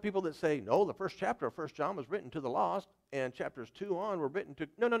 There's some people that say, no, the first chapter of 1 John was written to the lost, and chapters 2 on were written to...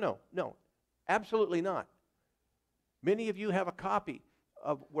 No. Absolutely not. Many of you have a copy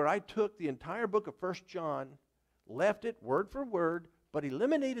of where I took the entire book of 1 John, left it word for word, but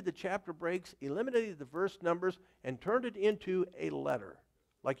eliminated the chapter breaks, eliminated the verse numbers, and turned it into a letter,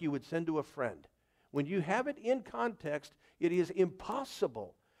 like you would send to a friend. When you have it in context, it is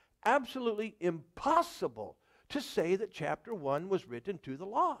impossible, absolutely impossible, to say that chapter 1 was written to the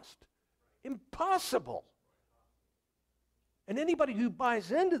lost. Impossible. And anybody who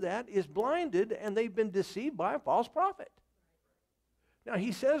buys into that is blinded, and they've been deceived by a false prophet. Now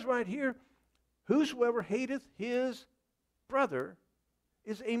he says right here, whosoever hateth his brother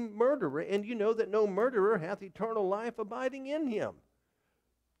is a murderer, and you know that no murderer hath eternal life abiding in him.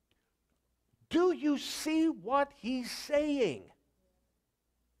 Do you see what he's saying?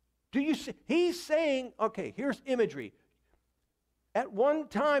 Do you see? He's saying, okay, here's imagery. At one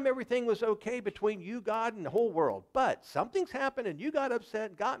time, everything was okay between you, God, and the whole world. But something's happened, and you got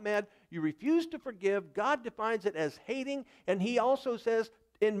upset, got mad. You refused to forgive. God defines it as hating, and he also says,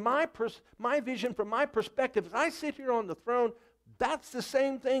 in my vision, from my perspective, as I sit here on the throne, that's the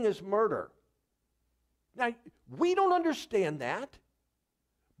same thing as murder. Now, we don't understand that,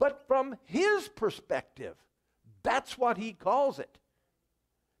 but from his perspective, that's what he calls it.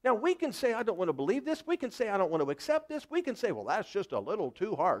 Now, we can say, I don't want to believe this. We can say, I don't want to accept this. We can say, well, that's just a little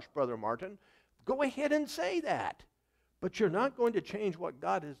too harsh, Brother Martin. Go ahead and say that. But you're not going to change what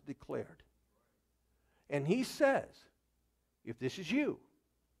God has declared. And he says, if this is you,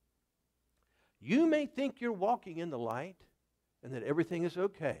 you may think you're walking in the light and that everything is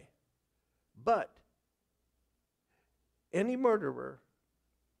okay. But any murderer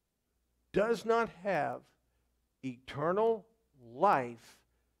does not have eternal life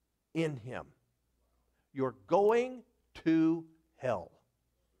in him. You're going to hell.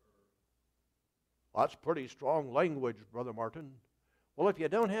 That's pretty strong language, Brother Martin. Well, if you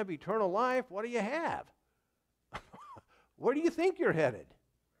don't have eternal life, what do you have? Where do you think you're headed?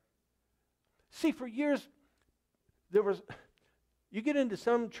 See, for years, you get into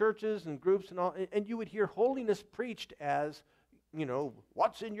some churches and groups and all, and you would hear holiness preached as,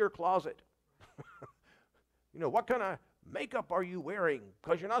 what's in your closet? What kind of makeup are you wearing?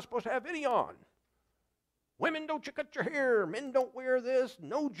 Because you're not supposed to have any on. Women, don't you cut your hair. Men don't wear this.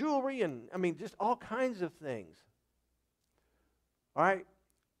 No jewelry. And, just all kinds of things. All right?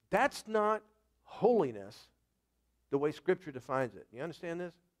 That's not holiness the way Scripture defines it. You understand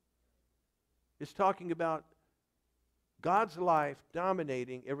this? It's talking about God's life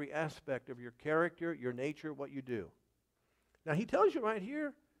dominating every aspect of your character, your nature, what you do. Now, he tells you right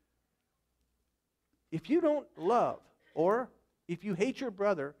here, if you don't love, or if you hate your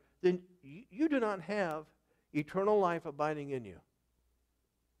brother, then you do not have eternal life abiding in you.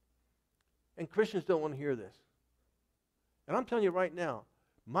 And Christians don't want to hear this. And I'm telling you right now,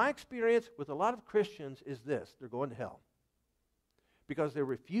 my experience with a lot of Christians is this: they're going to hell. Because they're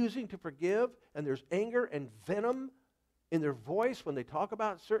refusing to forgive, and there's anger and venom in their voice when they talk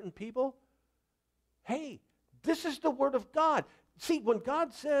about certain people. Hey, this is the Word of God. See, when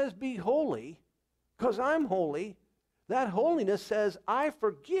God says, be holy, because I'm holy, that holiness says, I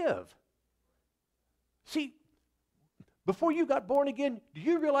forgive. See, before you got born again, do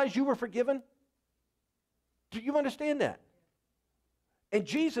you realize you were forgiven? Do you understand that? And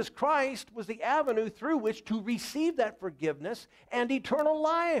Jesus Christ was the avenue through which to receive that forgiveness and eternal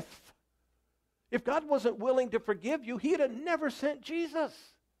life. If God wasn't willing to forgive you, He'd have never sent Jesus.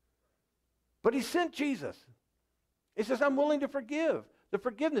 But He sent Jesus. He says, I'm willing to forgive. The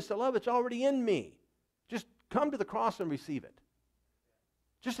forgiveness, the love, it's already in me. Just come to the cross and receive it.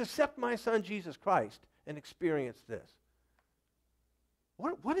 Just accept my Son, Jesus Christ, and experience this.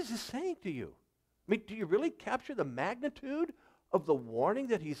 What is this saying to you? I mean, do you really capture the magnitude of the warning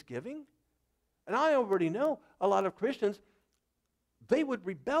that He's giving? And I already know a lot of Christians, they would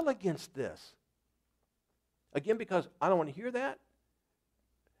rebel against this. Again, because I don't want to hear that.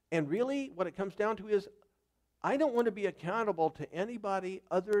 And really, what it comes down to is, I don't want to be accountable to anybody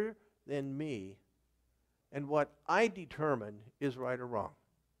other than me and what I determine is right or wrong.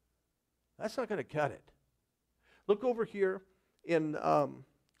 That's not going to cut it. Look over here in,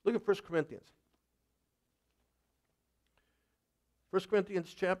 look at 1 Corinthians. 1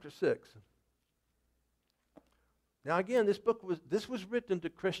 Corinthians chapter 6. Now again, this was written to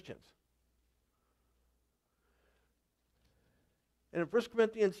Christians. And in 1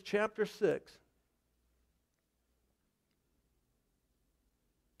 Corinthians chapter 6,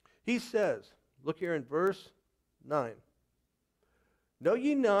 he says, look here in verse 9. Know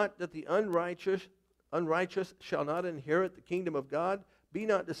ye not that the unrighteous shall not inherit the kingdom of God? Be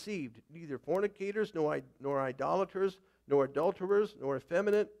not deceived, neither fornicators, nor idolaters, nor adulterers, nor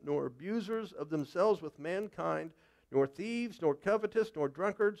effeminate, nor abusers of themselves with mankind, nor thieves, nor covetous, nor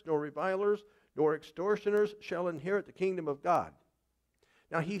drunkards, nor revilers, nor extortioners shall inherit the kingdom of God.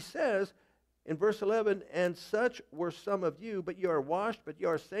 Now he says in verse 11, and such were some of you, but you are washed, but you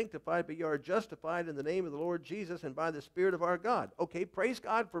are sanctified, but you are justified in the name of the Lord Jesus and by the Spirit of our God. Okay, praise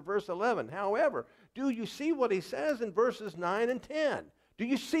God for verse 11. However, do you see what he says in verses 9 and 10? Do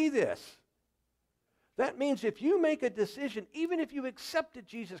you see this? That means if you make a decision, even if you accepted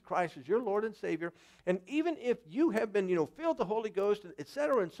Jesus Christ as your Lord and Savior, and even if you have been, filled with the Holy Ghost,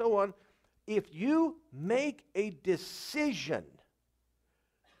 etc., and so on, if you make a decision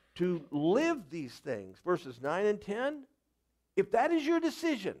to live these things, verses 9 and 10, if that is your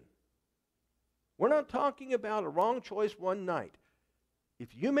decision, we're not talking about a wrong choice one night. If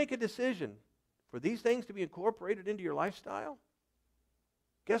you make a decision for these things to be incorporated into your lifestyle,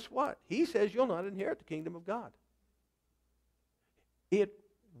 guess what? He says you'll not inherit the kingdom of God. It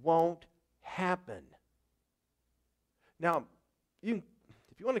won't happen. Now, if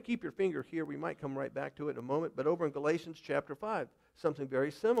you want to keep your finger here, we might come right back to it in a moment, but over in Galatians chapter 5, something very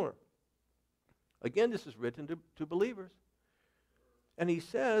similar. Again, this is written to believers. And he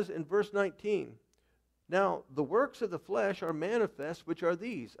says in verse 19, now the works of the flesh are manifest, which are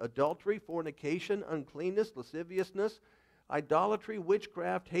these: adultery, fornication, uncleanness, lasciviousness, idolatry,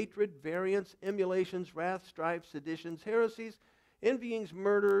 witchcraft, hatred, variance, emulations, wrath, strife, seditions, heresies, envyings,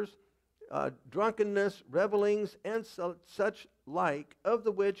 murders, drunkenness, revelings, and such like, of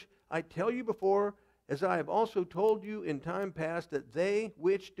the which I tell you before, as I have also told you in time past, that they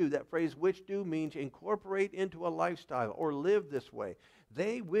which do, that phrase which do means incorporate into a lifestyle or live this way.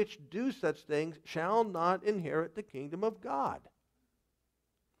 They which do such things shall not inherit the kingdom of God.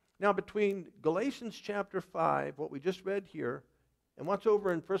 Now, between Galatians chapter 5, what we just read here, and what's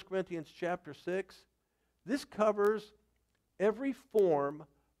over in 1 Corinthians chapter 6, this covers every form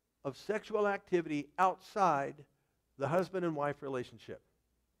of sexual activity outside the husband and wife relationship.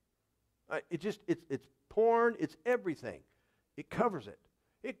 It's porn, it's everything. It covers it.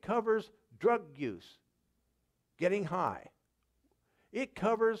 It covers drug use, getting high. It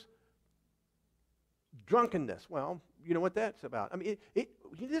covers drunkenness. Well, you know what that's about. I mean,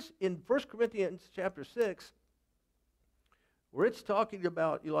 this in 1 Corinthians chapter 6, where it's talking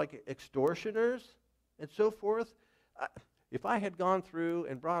about like extortioners and so forth, if I had gone through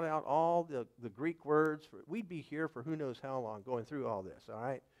and brought out all the Greek words, we'd be here for who knows how long going through all this, all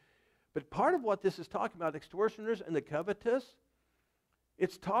right? But part of what this is talking about, extortioners and the covetous,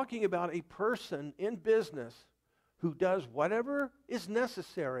 it's talking about a person in business who does whatever is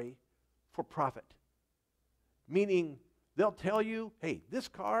necessary for profit. Meaning, they'll tell you, hey, this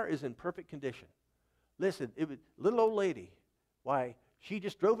car is in perfect condition. Listen, it was little old lady. Why, she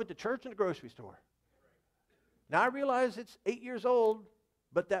just drove it to church and the grocery store. Now I realize it's 8 years old,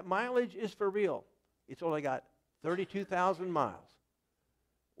 but that mileage is for real. It's only got 32,000 miles.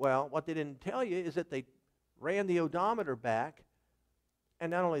 Well, what they didn't tell you is that they ran the odometer back,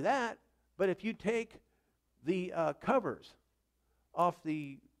 and not only that, but if you take the covers off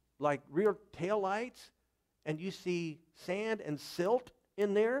the rear tail lights and you see sand and silt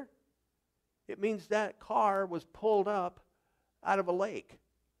in there, it means that car was pulled up out of a lake,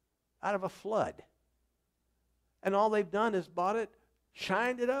 out of a flood. And all they've done is bought it,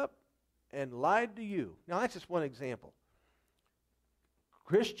 shined it up, and lied to you. Now, that's just one example.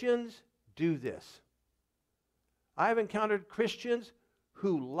 Christians do this. I've encountered Christians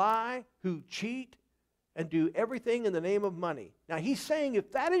who lie, who cheat, and do everything in the name of money. Now, he's saying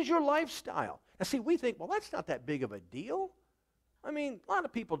if that is your lifestyle. Now, see, we think, well, that's not that big of a deal. I mean, a lot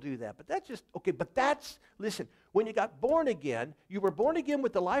of people do that, but that's just, okay, but that's, listen, when you got born again, you were born again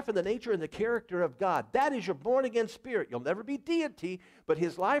with the life and the nature and the character of God. That is your born-again spirit. You'll never be deity, but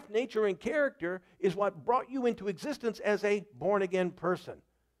his life, nature, and character is what brought you into existence as a born-again person.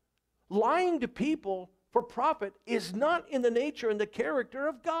 Lying to people for profit is not in the nature and the character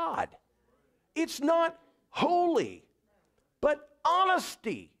of God. It's not holy, but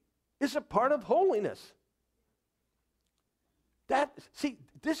honesty is a part of holiness. See,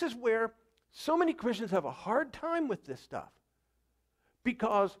 this is where so many Christians have a hard time with this stuff,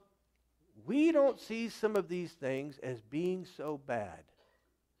 because we don't see some of these things as being so bad.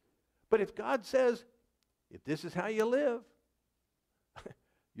 But if God says, if this is how you live,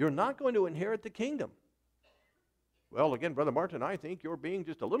 you're not going to inherit the kingdom. Well, again, Brother Martin, I think you're being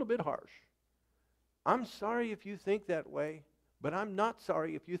just a little bit harsh. I'm sorry if you think that way, but I'm not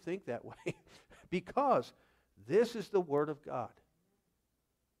sorry if you think that way, because this is the Word of God.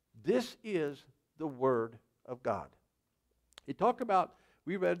 This is the Word of God. He talked about,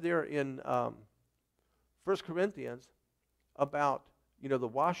 we read there in 1 Corinthians about, the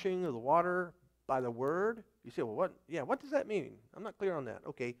washing of the water by the Word. You say, well, what does that mean? I'm not clear on that.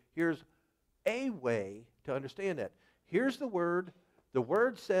 Okay, here's a way to understand that. Here's the Word. The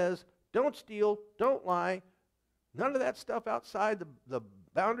Word says, don't steal, don't lie, none of that stuff outside the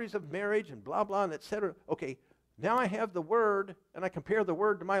boundaries of marriage and blah, blah, and et cetera. Okay, now I have the Word, and I compare the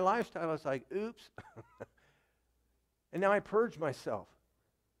Word to my lifestyle. It's like, oops. And now I purge myself.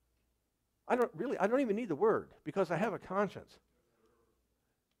 I don't even need the Word, because I have a conscience.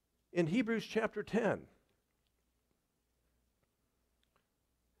 In Hebrews chapter 10,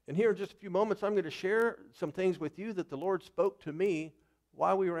 and here in just a few moments, I'm going to share some things with you that the Lord spoke to me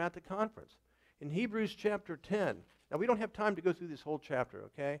while we were at the conference. In Hebrews chapter 10, now we don't have time to go through this whole chapter,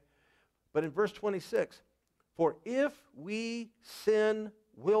 okay? But in verse 26, for if we sin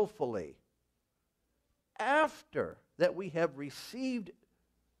willfully, after that we have received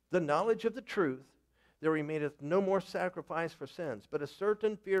the knowledge of the truth, there remaineth no more sacrifice for sins, but a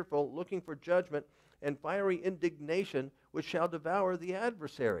certain fearful looking for judgment and fiery indignation which shall devour the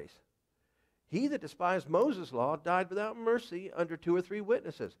adversaries. He that despised Moses' law died without mercy under 2 or 3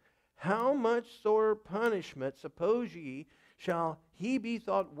 witnesses. How much sore punishment, suppose ye, shall he be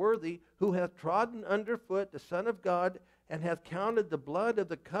thought worthy who hath trodden under foot the Son of God, and hath counted the blood of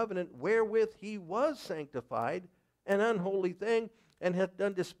the covenant wherewith he was sanctified an unholy thing, and hath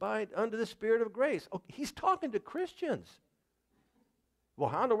done despite unto the Spirit of grace? Oh, he's talking to Christians. Well,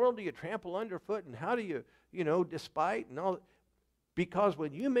 how in the world do you trample underfoot, and how do you, despite and all? Because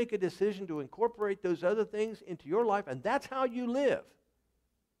when you make a decision to incorporate those other things into your life, and that's how you live,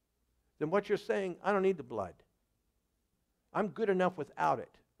 then what you're saying, I don't need the blood. I'm good enough without it,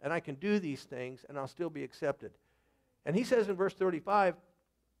 and I can do these things, and I'll still be accepted. And he says in verse 35,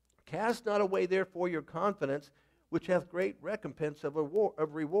 cast not away therefore your confidence, which hath great recompense of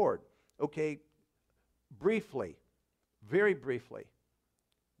reward. Okay, briefly, very briefly,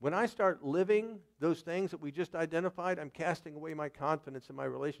 when I start living those things that we just identified, I'm casting away my confidence in my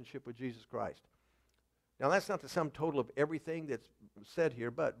relationship with Jesus Christ. Now, that's not the sum total of everything that's said here,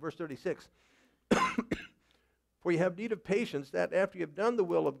 but verse 36, for you have need of patience, that after you have done the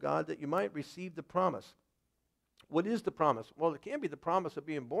will of God, that you might receive the promise. What is the promise? Well, it can't be the promise of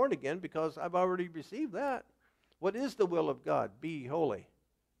being born again, because I've already received that. What is the will of God? Be holy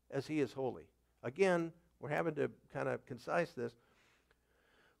as he is holy. Again, we're having to kind of concise this.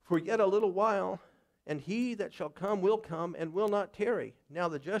 For yet a little while, and he that shall come will come and will not tarry. Now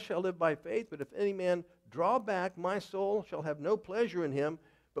the just shall live by faith, but if any man draw back, my soul shall have no pleasure in him.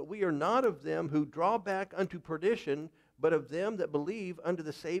 But we are not of them who draw back unto perdition, but of them that believe unto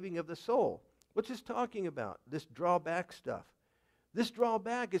the saving of the soul. What's this talking about, this drawback stuff? This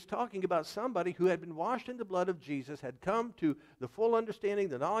drawback is talking about somebody who had been washed in the blood of Jesus, had come to the full understanding,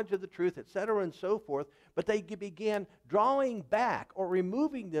 the knowledge of the truth, etc., and so forth, but they began drawing back or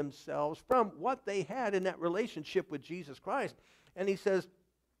removing themselves from what they had in that relationship with Jesus Christ. And he says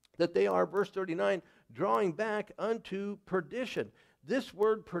that they are, verse 39, drawing back unto perdition. This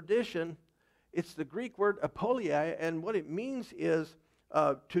word perdition, it's the Greek word apolia, and what it means is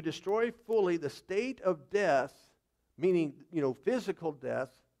to destroy fully the state of death, meaning, physical death,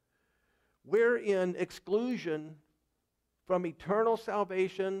 wherein exclusion from eternal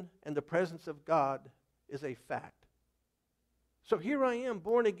salvation and the presence of God is a fact. So here I am,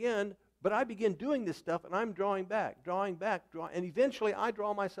 born again, but I begin doing this stuff, and I'm drawing back, and eventually I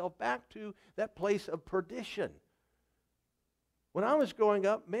draw myself back to that place of perdition. When I was growing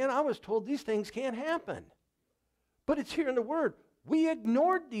up, man, I was told these things can't happen. But it's here in the Word. We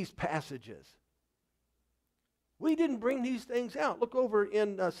ignored these passages. We didn't bring these things out. Look over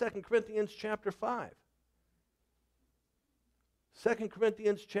in 2 Corinthians chapter 5. 2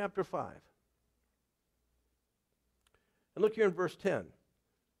 Corinthians chapter 5. And look here in verse 10.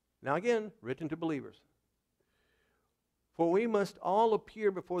 Now again, written to believers. For we must all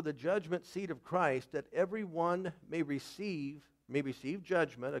appear before the judgment seat of Christ, that every one may receive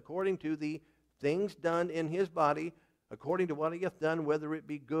judgment according to the things done in his body, according to what he hath done, whether it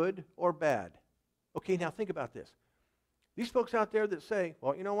be good or bad. Okay, now think about this. These folks out there that say,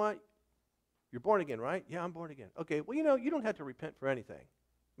 well, you know what? You're born again, right? Yeah, I'm born again. Okay, well, you don't have to repent for anything.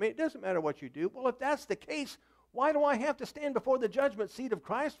 I mean, it doesn't matter what you do. Well, if that's the case, why do I have to stand before the judgment seat of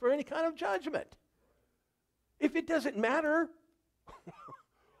Christ for any kind of judgment? If it doesn't matter,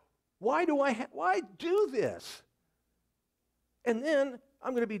 why do this? And then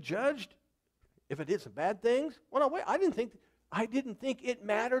I'm going to be judged if I did some bad things? Well, no, wait, I didn't think it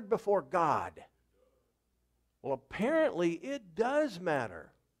mattered before God. Well, apparently it does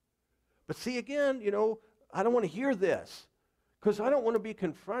matter. But see, again, I don't want to hear this because I don't want to be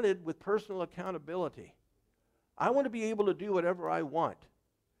confronted with personal accountability. I want to be able to do whatever I want.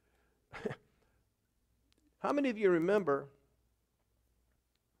 How many of you remember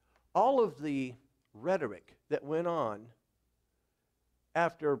all of the rhetoric that went on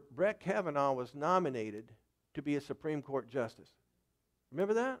after Brett Kavanaugh was nominated to be a Supreme Court justice?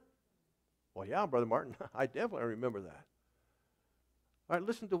 Remember that? Well, yeah, Brother Martin, I definitely remember that. All right,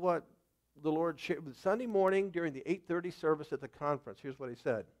 listen to what the Lord shared. Sunday morning during the 8:30 service at the conference, here's what he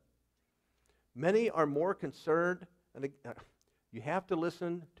said. Many are more concerned, and you have to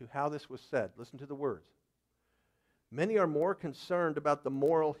listen to how this was said. Listen to the words. Many are more concerned about the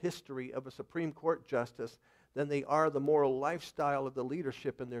moral history of a Supreme Court justice than they are the moral lifestyle of the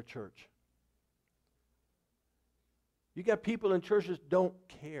leadership in their church. You got people in churches don't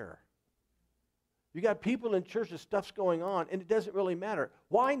care. You got people in churches, stuff's going on, and it doesn't really matter.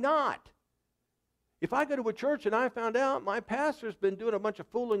 Why not? If I go to a church and I found out my pastor's been doing a bunch of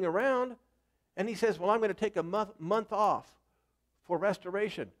fooling around, and he says, well, I'm going to take a month off for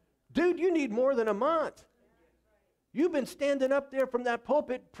restoration. Dude, you need more than a month. You've been standing up there from that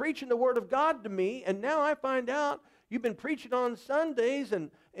pulpit preaching the Word of God to me, and now I find out you've been preaching on Sundays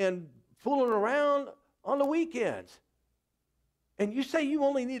and fooling around on the weekends. And you say you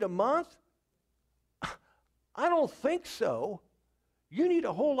only need a month? I don't think so. You need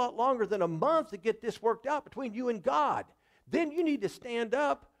a whole lot longer than a month to get this worked out between you and God. Then you need to stand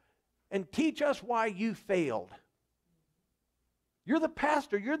up and teach us why you failed. You're the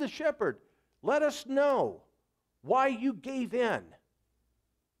pastor. You're the shepherd. Let us know why you gave in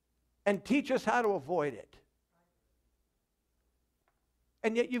and teach us how to avoid it.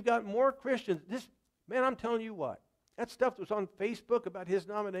 And yet you've got more Christians. Man, I'm telling you what. That stuff that was on Facebook about his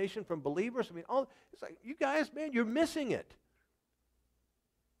nomination from believers, it's like, you guys, man, you're missing it.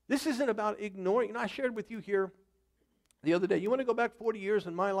 This isn't about ignoring. I shared with you here the other day, you want to go back 40 years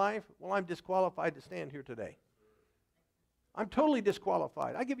in my life? Well, I'm disqualified to stand here today. I'm totally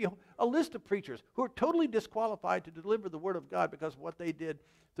disqualified. I give you a list of preachers who are totally disqualified to deliver the Word of God because of what they did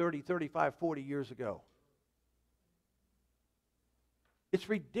 30, 35, 40 years ago. It's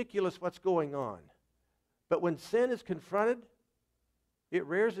ridiculous what's going on. But when sin is confronted, it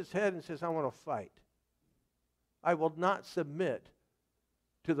rears its head and says, I want to fight. I will not submit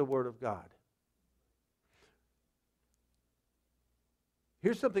to the Word of God.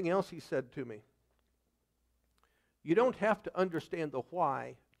 Here's something else he said to me. You don't have to understand the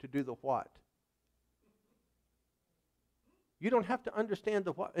why to do the what. You don't have to understand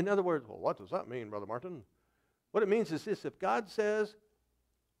the what. In other words, well, what does that mean, Brother Martin? What it means is this: if God says,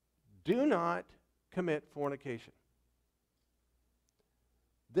 do not commit fornication,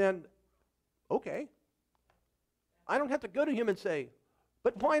 then, okay, I don't have to go to him and say,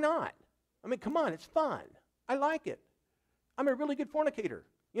 but why not? I mean, come on, it's fun. I like it. I'm a really good fornicator.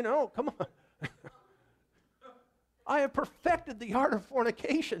 You know, come on. I have perfected the art of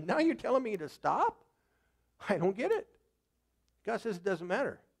fornication. Now you're telling me to stop? I don't get it. God says it doesn't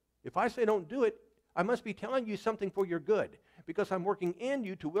matter. If I say don't do it, I must be telling you something for your good, because I'm working in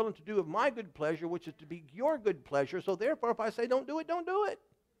you to will and to do of my good pleasure, which is to be your good pleasure. So therefore, if I say don't do it, don't do it.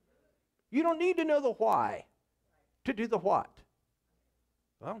 You don't need to know the why to do the what.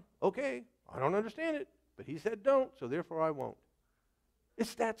 Well, okay, I don't understand it, but he said don't, so therefore I won't.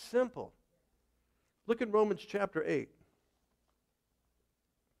 It's that simple. Look in Romans chapter 8.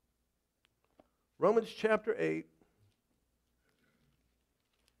 Romans chapter 8.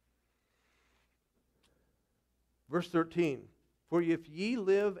 Verse 13. For if ye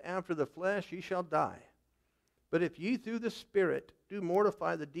live after the flesh, ye shall die. But if ye through the Spirit do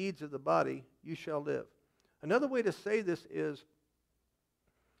mortify the deeds of the body, you shall live. Another way to say this is,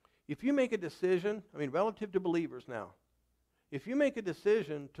 if you make a decision, relative to believers now, if you make a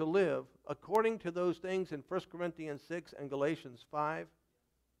decision to live according to those things in 1 Corinthians 6 and Galatians 5,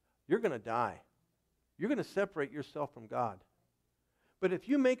 you're going to die. You're going to separate yourself from God. But if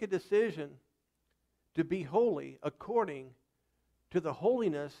you make a decision to be holy according to the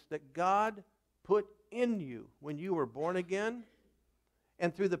holiness that God put in you when you were born again,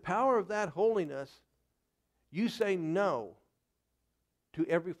 and through the power of that holiness, you say no to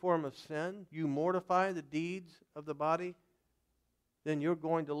every form of sin, you mortify the deeds of the body, then you're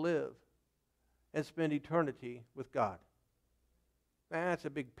going to live and spend eternity with God. That's a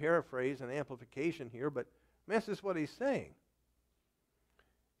big paraphrase and amplification here, but this is what he's saying.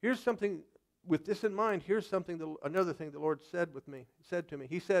 Here's something, with this in mind, here's something, another thing the Lord said to me.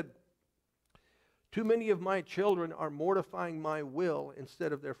 He said, too many of my children are mortifying my will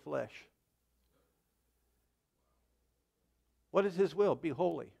instead of their flesh. What is his will? Be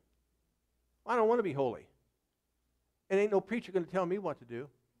holy. I don't want to be holy. And ain't no preacher going to tell me what to do.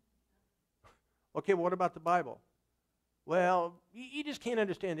 Okay, well, what about the Bible? Well, you just can't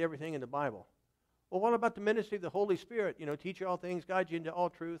understand everything in the Bible. Well, what about the ministry of the Holy Spirit? Teach you all things, guide you into all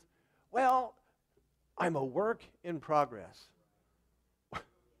truth. Well, I'm a work in progress.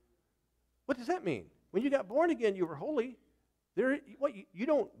 What does that mean? When you got born again, you were holy. You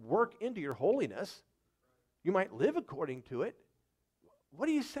don't work into your holiness. You might live according to it. What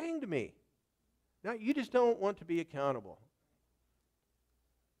are you saying to me? Now, you just don't want to be accountable.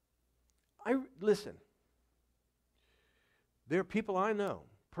 Listen, there are people I know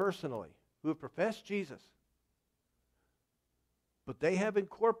personally who have professed Jesus, but they have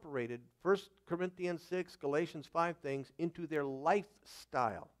incorporated 1 Corinthians 6, Galatians 5 things into their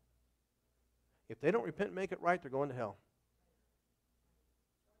lifestyle. If they don't repent and make it right, they're going to hell.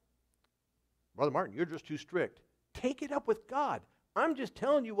 Brother Martin, you're just too strict. Take it up with God. I'm just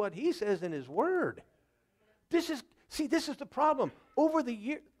telling you what he says in his word. This is the problem. Over the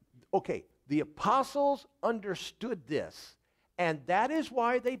years, okay, the apostles understood this, and that is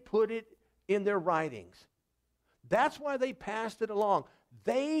why they put it in their writings. That's why they passed it along.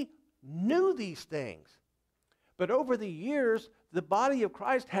 They knew these things. But over the years, the body of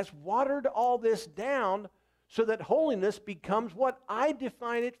Christ has watered all this down so that holiness becomes what I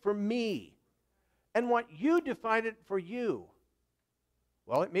define it for me and what you define it for you.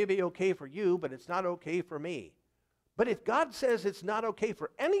 Well, it may be okay for you, but it's not okay for me. But if God says it's not okay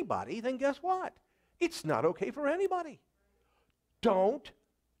for anybody, then guess what? It's not okay for anybody. Don't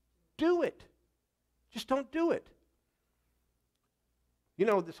do it. Just don't do it.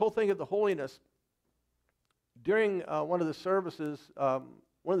 This whole thing of the holiness, during one of the services,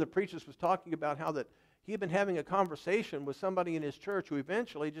 one of the preachers was talking about how that he had been having a conversation with somebody in his church who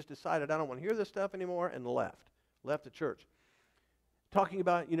eventually just decided, I don't want to hear this stuff anymore, and left the church. Talking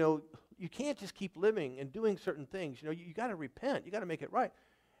about, you can't just keep living and doing certain things. You got to repent. You got to make it right.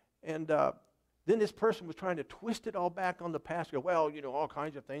 And then this person was trying to twist it all back on the pastor. Well, all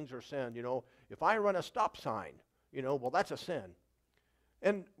kinds of things are sin. If I run a stop sign, well, that's a sin.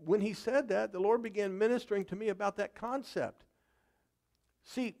 And when he said that, the Lord began ministering to me about that concept.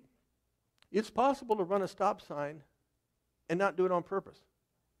 See, it's possible to run a stop sign and not do it on purpose.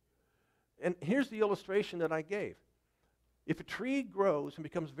 And here's the illustration that I gave. If a tree grows and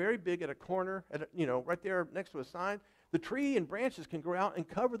becomes very big at a corner, right there next to a sign, the tree and branches can grow out and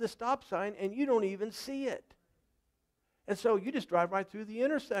cover the stop sign, and you don't even see it. And so you just drive right through the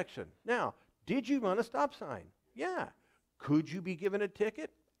intersection. Now, did you run a stop sign? Yeah. Could you be given a ticket?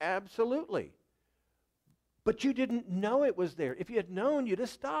 Absolutely. But you didn't know it was there. If you had known, you'd have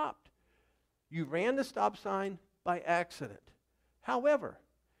stopped. You ran the stop sign by accident. However,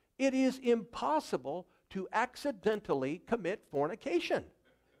 it is impossible to accidentally commit fornication.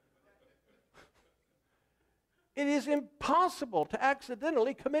 It is impossible to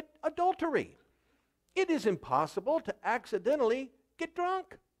accidentally commit adultery. It is impossible to accidentally get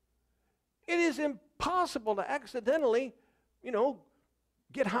drunk. It is impossible to accidentally,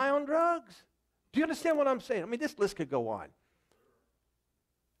 get high on drugs. Do you understand what I'm saying? I mean, this list could go on.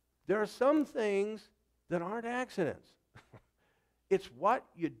 There are some things that aren't accidents. It's what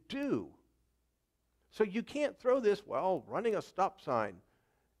you do. So you can't throw this, running a stop sign.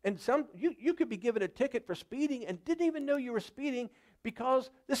 And you could be given a ticket for speeding and didn't even know you were speeding because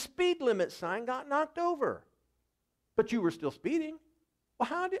the speed limit sign got knocked over. But you were still speeding. Well,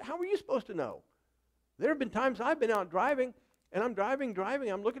 how were you supposed to know? There have been times I've been out driving, and I'm driving,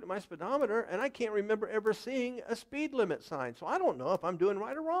 I'm looking at my speedometer, and I can't remember ever seeing a speed limit sign. So I don't know if I'm doing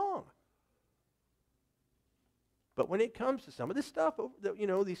right or wrong. But when it comes to some of this stuff,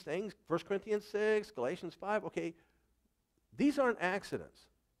 these things, 1 Corinthians 6, Galatians 5, okay, these aren't accidents.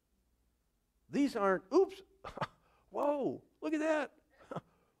 These aren't, oops, whoa, look at that.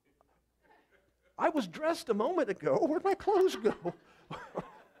 I was dressed a moment ago. Where'd my clothes go?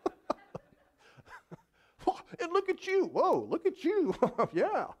 And look at you. Whoa, look at you.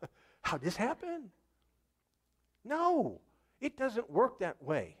 Yeah. How'd this happen? No, it doesn't work that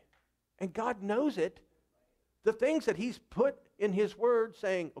way. And God knows it. The things that he's put in his word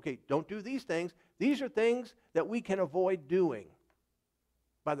saying, okay, don't do these things. These are things that we can avoid doing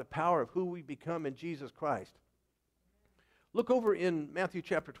by the power of who we become in Jesus Christ. Look over in Matthew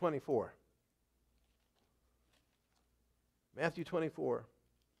chapter 24. Matthew 24.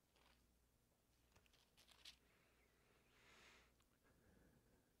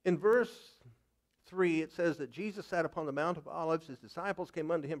 In verse 3, it says that Jesus sat upon the Mount of Olives. His disciples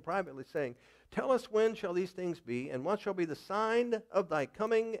came unto him privately, saying, Tell us, when shall these things be, and what shall be the sign of thy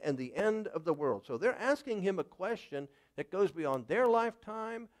coming and the end of the world? So they're asking him a question that goes beyond their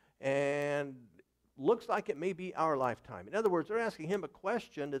lifetime and looks like it may be our lifetime. In other words, they're asking him a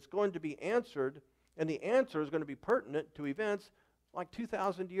question that's going to be answered, and the answer is going to be pertinent to events like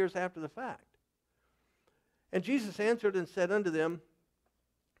 2,000 years after the fact. And Jesus answered and said unto them,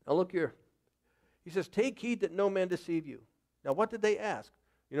 now look here. He says, Take heed that no man deceive you. Now what did they ask?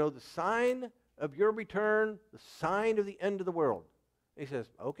 The sign of your return, the sign of the end of the world. And he says,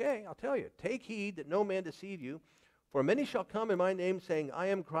 okay, I'll tell you. Take heed that no man deceive you. For many shall come in my name, saying, I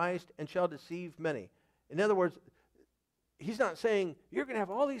am Christ, and shall deceive many. In other words, he's not saying, you're going to have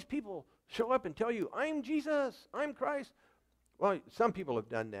all these people show up and tell you, I'm Jesus, I'm Christ. Well, some people have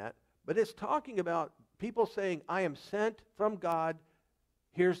done that. But it's talking about people saying, I am sent from God.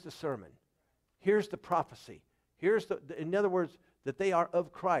 Here's the sermon. Here's the prophecy. In other words, that they are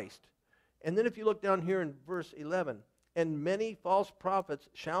of Christ. And then if you look down here in verse 11, and many false prophets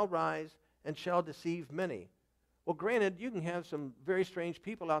shall rise and shall deceive many. Well, granted, you can have some very strange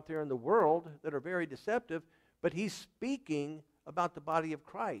people out there in the world that are very deceptive, but he's speaking about the body of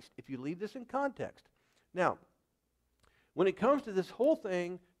Christ, if you leave this in context. Now, when it comes to this whole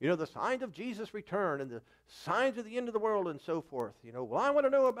thing, the signs of Jesus' return and the signs of the end of the world and so forth, I want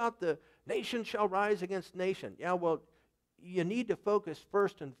to know about the nation shall rise against nation. Yeah, well, you need to focus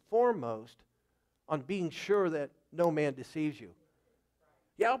first and foremost on being sure that no man deceives you.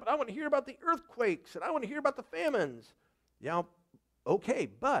 Yeah, but I want to hear about the earthquakes and I want to hear about the famines. Yeah, okay,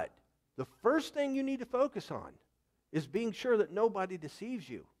 but the first thing you need to focus on is being sure that nobody deceives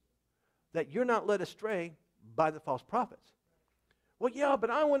you, that you're not led astray by the false prophets. Well, yeah, but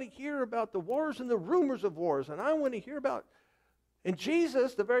I want to hear about the wars and the rumors of wars, and I want to hear about... And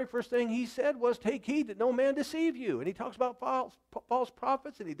Jesus, the very first thing he said was, take heed that no man deceive you. And he talks about false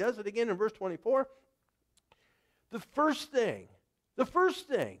prophets, and he does it again in verse 24.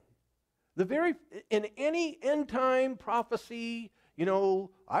 In any end-time prophecy,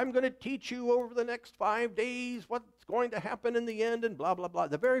 I'm going to teach you over the next 5 days what's going to happen in the end and blah, blah, blah.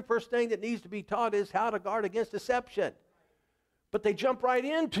 The very first thing that needs to be taught is how to guard against deception. But they jump right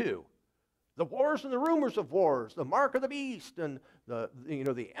into the wars and the rumors of wars, the mark of the beast, and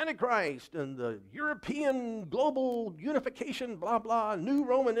the Antichrist, and the European global unification, blah, blah, new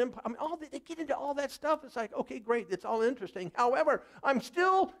Roman Empire. I mean, they get into all that stuff. It's like, okay, great, it's all interesting. However, I'm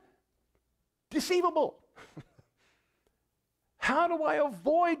still deceivable. How do I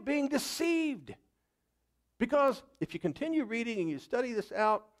avoid being deceived? Because if you continue reading and you study this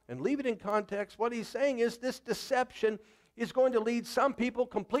out and leave it in context, what he's saying is this deception is going to lead some people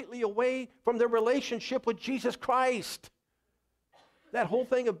completely away from their relationship with Jesus Christ. That whole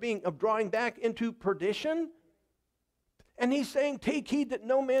thing of drawing back into perdition. And he's saying, take heed that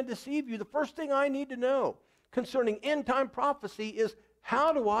no man deceive you. The first thing I need to know concerning end-time prophecy is,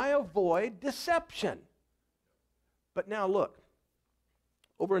 how do I avoid deception? But now look,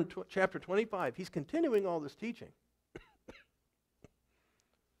 over in chapter 25, he's continuing all this teaching.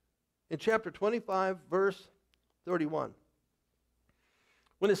 In chapter 25, verse 31,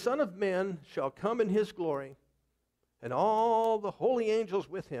 when the Son of Man shall come in his glory, and all the holy angels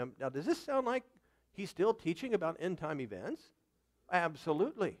with him. Now, does this sound like he's still teaching about end-time events?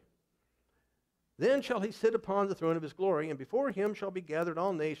 Absolutely. Then shall he sit upon the throne of his glory, and before him shall be gathered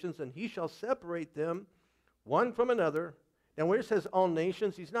all nations, and he shall separate them one from another. Now, where it says all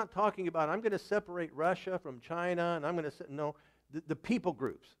nations, he's not talking about, I'm going to separate Russia from China, and I'm going to, no, the people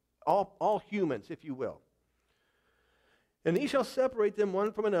groups, all humans, if you will. And he shall separate them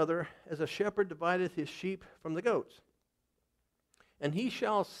one from another, as a shepherd divideth his sheep from the goats. And he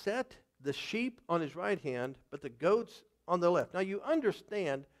shall set the sheep on his right hand, but the goats on the left. Now you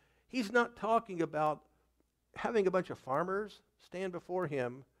understand, he's not talking about having a bunch of farmers stand before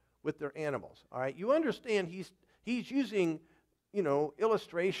him with their animals. All right, you understand he's using,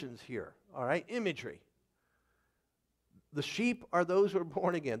 illustrations here. All right, imagery. The sheep are those who are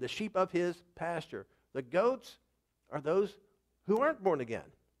born again, the sheep of his pasture. The goats are those who aren't born again.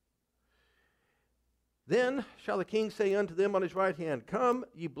 Then shall the king say unto them on his right hand, Come,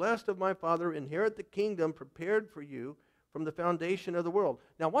 ye blessed of my Father, inherit the kingdom prepared for you from the foundation of the world.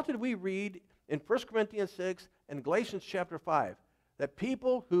 Now, what did we read in 1 Corinthians 6 and Galatians chapter 5? That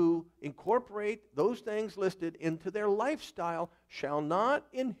people who incorporate those things listed into their lifestyle shall not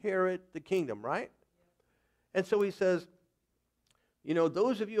inherit the kingdom, right? And so he says,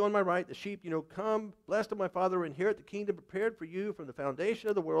 those of you on my right, the sheep, come, blessed of my Father, inherit the kingdom prepared for you from the foundation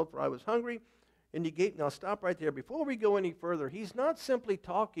of the world, for I was hungry, and you gave. Now stop right there. Before we go any further, he's not simply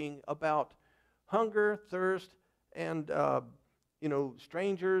talking about hunger, thirst, and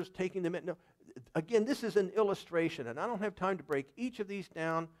strangers taking them in. No, again, this is an illustration, and I don't have time to break each of these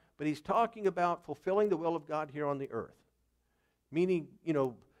down, but he's talking about fulfilling the will of God here on the earth. Meaning,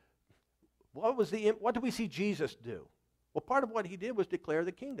 what do we see Jesus do? Well, part of what he did was declare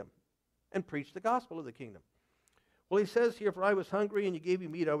the kingdom and preach the gospel of the kingdom. Well, he says here, For I was hungry, and you gave me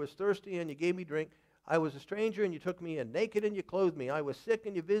meat. I was thirsty, and you gave me drink. I was a stranger, and you took me in. Naked, and you clothed me. I was sick,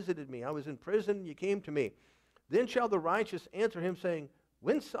 and you visited me. I was in prison, and you came to me. Then shall the righteous answer him, saying,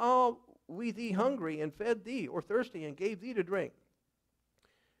 When saw we thee hungry, and fed thee, or thirsty, and gave thee to drink?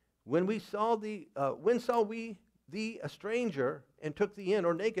 When saw we thee a stranger, and took thee in,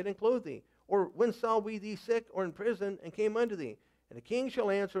 or naked, and clothed thee? Or when saw we thee sick, or in prison, and came unto thee? And the king shall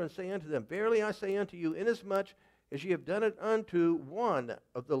answer and say unto them, Verily I say unto you, inasmuch as ye have done it unto one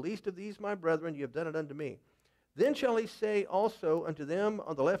of the least of these my brethren, ye have done it unto me. Then shall he say also unto them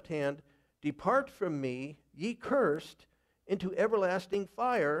on the left hand, Depart from me, ye cursed, into everlasting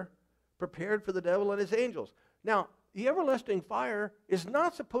fire, prepared for the devil and his angels. Now, the everlasting fire is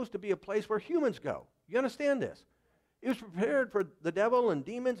not supposed to be a place where humans go. You understand this? It was prepared for the devil and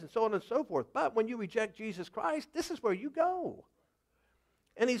demons and so on and so forth. But when you reject Jesus Christ, this is where you go.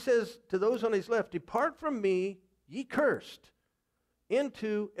 And he says to those on his left, Depart from me, ye cursed,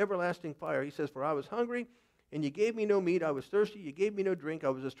 into everlasting fire. He says, For I was hungry, and you gave me no meat. I was thirsty, you gave me no drink. I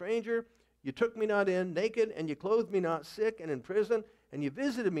was a stranger, you took me not in. Naked, and you clothed me not. Sick, and in prison, and you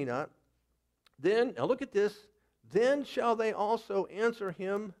visited me not. Then, now look at this, then shall they also answer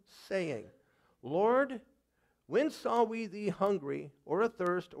him, saying, Lord, when saw we thee hungry, or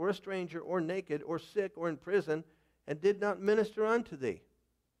athirst, or a stranger, or naked, or sick, or in prison, and did not minister unto thee?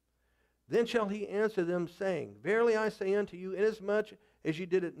 Then shall he answer them, saying, Verily I say unto you, inasmuch as ye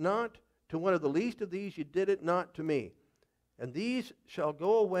did it not to one of the least of these, ye did it not to me. And these shall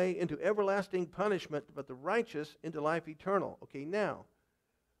go away into everlasting punishment, but the righteous into life eternal. Okay, now,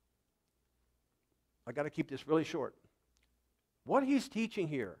 I got to keep this really short. What he's teaching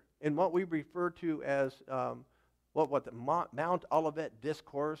here, and what we refer to as the Mount Olivet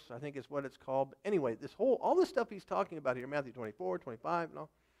Discourse, I think is what it's called. Anyway, all this stuff he's talking about here, Matthew 24, 25, and all,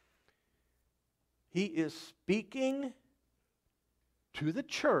 he is speaking to the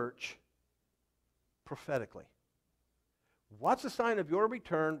church prophetically. What's the sign of your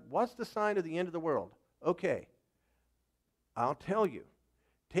return? What's the sign of the end of the world? Okay, I'll tell you.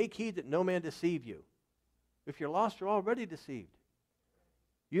 Take heed that no man deceive you. If you're lost, you're already deceived.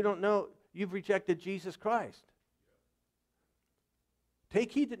 You don't know, you've rejected Jesus Christ.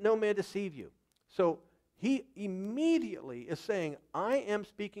 Take heed that no man deceive you. So he immediately is saying, I am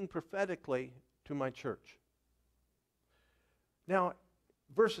speaking prophetically to my church. Now,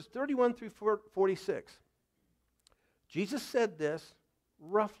 verses 31 through 46. Jesus said this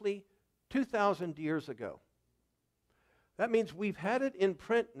roughly 2,000 years ago. That means we've had it in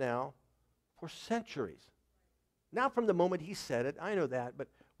print now for centuries. Not from the moment he said it, I know that, but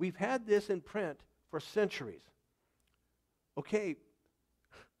we've had this in print for centuries. Okay,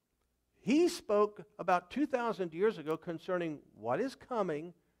 he spoke about 2,000 years ago concerning what is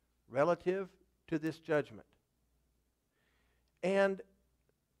coming relative to this judgment. And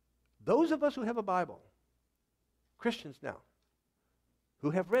those of us who have a Bible, Christians now,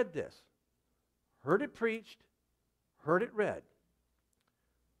 who have read this, heard it preached, heard it read,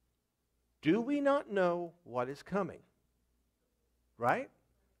 do we not know what is coming? Right?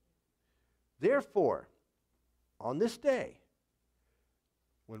 Therefore, on this day,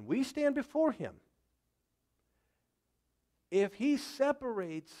 when we stand before him, if he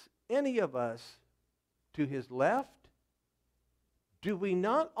separates any of us to his left, do we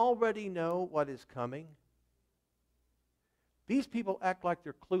not already know what is coming? These people act like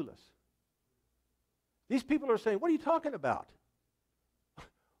they're clueless. These people are saying, what are you talking about?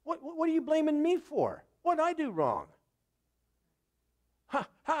 What are you blaming me for? What did I do wrong?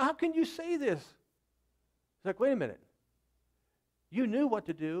 How can you say this? It's like, wait a minute. You knew what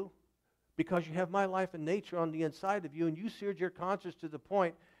to do because you have my life and nature on the inside of you, and you seared your conscience to the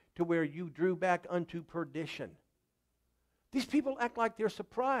point to where you drew back unto perdition. These people act like they're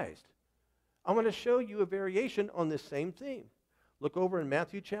surprised. I want to show you a variation on this same theme. Look over in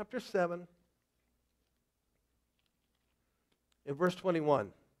Matthew chapter 7, in verse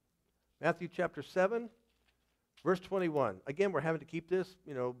 21. Matthew chapter 7, verse 21. Again, we're having to keep this,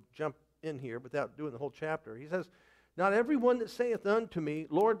 jump in here without doing the whole chapter. He says, not everyone that saith unto me,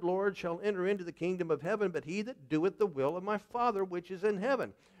 Lord, Lord, shall enter into the kingdom of heaven, but he that doeth the will of my Father which is in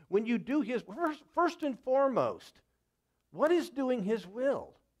heaven. When you do his, first and foremost, what is doing his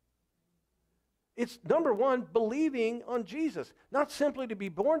will? It's, number one, believing on Jesus. Not simply to be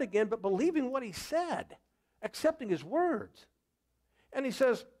born again, but believing what he said, accepting his words. And he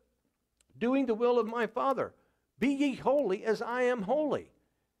says, doing the will of my Father. Be ye holy as I am holy.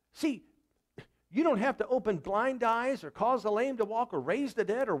 See, you don't have to open blind eyes or cause the lame to walk or raise the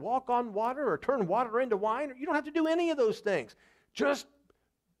dead or walk on water or turn water into wine. You don't have to do any of those things. Just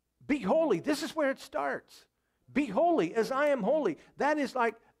be holy. This is where it starts. Be holy as I am holy. That is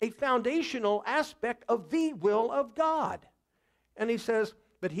like a foundational aspect of the will of God. And he says,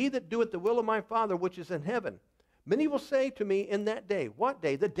 but he that doeth the will of my Father which is in heaven. Many will say to me in that day. What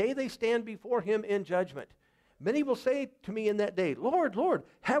day? The day they stand before him in judgment. Many will say to me in that day, Lord, Lord,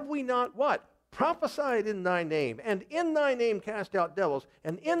 have we not what? Prophesied in thy name, and in thy name cast out devils,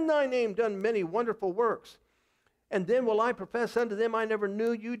 and in thy name done many wonderful works. And then will I profess unto them, I never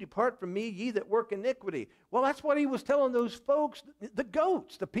knew you, depart from me, ye that work iniquity. Well, that's what he was telling those folks, the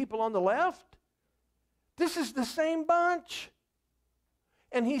goats, the people on the left. This is the same bunch.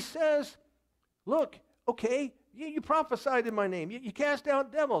 And he says, look, okay, you prophesied in my name, you cast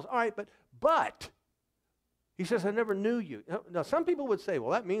out devils, all right, but, he says, I never knew you. Now, some people would say,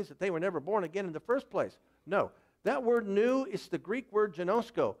 well, that means that they were never born again in the first place. No, that word knew is the Greek word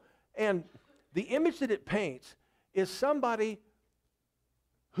genosko. And the image that it paints is somebody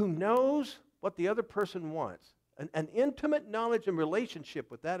who knows what the other person wants. An intimate knowledge and relationship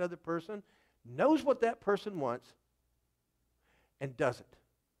with that other person, knows what that person wants, and does it.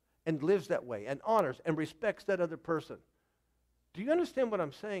 And lives that way, and honors and respects that other person. Do you understand what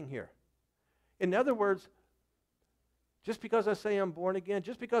I'm saying here? In other words, just because I say I'm born again,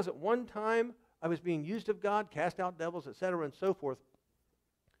 just because at one time I was being used of God, cast out devils, etc., and so forth,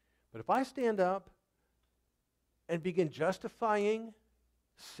 but if I stand up and begin justifying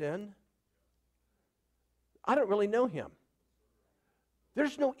sin, I don't really know him.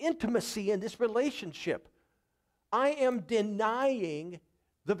 There's no intimacy in this relationship. I am denying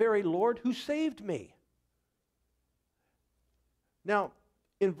the very Lord who saved me. Now,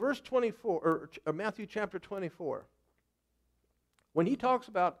 in verse 24, or Matthew chapter 24, when he talks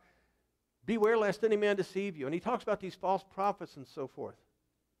about beware lest any man deceive you, and he talks about these false prophets and so forth.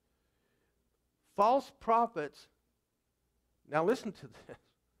 False prophets, now listen to this,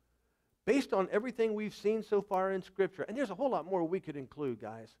 based on everything we've seen so far in Scripture, and there's a whole lot more we could include,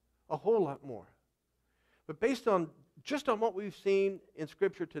 guys, a whole lot more. But based on, just on what we've seen in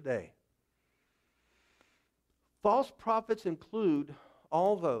Scripture today, false prophets include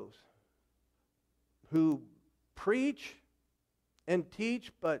all those who preach and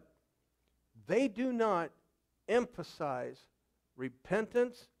teach, but they do not emphasize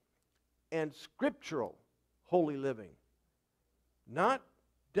repentance and scriptural holy living. Not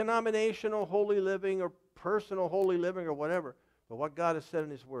denominational holy living or personal holy living or whatever, but what God has said in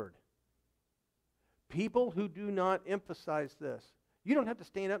his word. People who do not emphasize this. You don't have to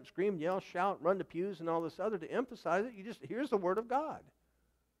stand up, scream, yell, shout, run the pews and all this other to emphasize it. You just, here's the word of God.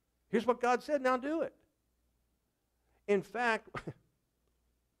 Here's what God said, now do it. In fact,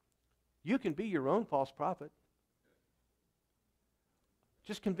 you can be your own false prophet.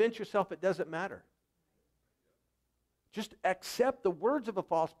 Just convince yourself it doesn't matter. Just accept the words of a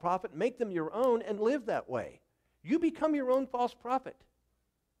false prophet, make them your own, and live that way. You become your own false prophet.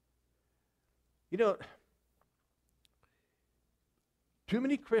 You know, too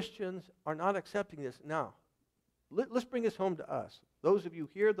many Christians are not accepting this. Now, let's bring this home to us. Those of you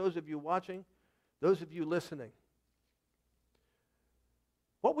here, those of you watching, those of you listening.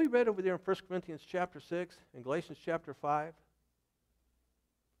 What we read over there in 1 Corinthians chapter 6 and Galatians chapter 5,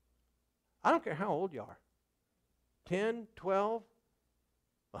 I don't care how old you are. 10, 12,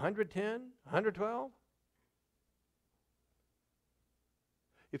 110, 112.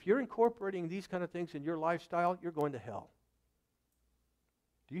 If you're incorporating these kind of things in your lifestyle, you're going to hell.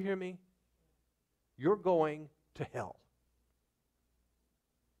 Do you hear me? You're going to hell.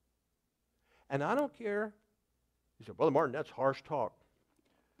 And I don't care. You say, Brother Martin, that's harsh talk.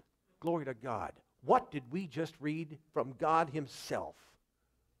 Glory to God. What did we just read from God himself?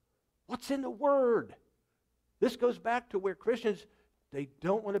 What's in the Word? This goes back to where Christians, they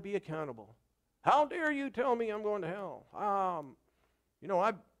don't want to be accountable. How dare you tell me I'm going to hell?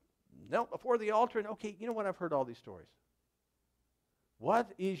 I knelt before the altar and, okay, you know what? I've heard all these stories.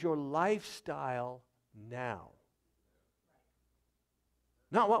 What is your lifestyle now?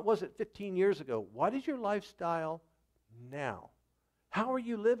 Not what was it 15 years ago. What is your lifestyle now? How are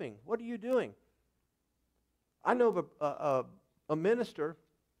you living? What are you doing? I know of a minister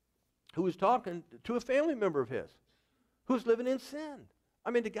who was talking to a family member of his who was living in sin.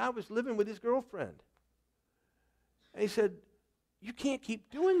 I mean, the guy was living with his girlfriend. And he said, you can't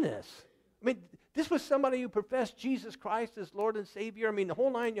keep doing this. I mean, this was somebody who professed Jesus Christ as Lord and Savior. I mean, the whole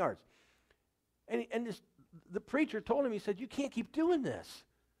 9 yards. And the preacher told him, he said, you can't keep doing this.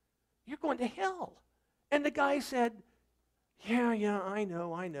 You're going to hell. And the guy said, yeah, I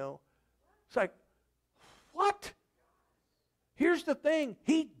know. It's like, what? Here's the thing.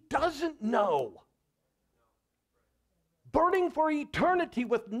 He doesn't know. Burning for eternity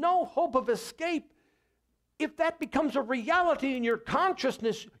with no hope of escape. If that becomes a reality in your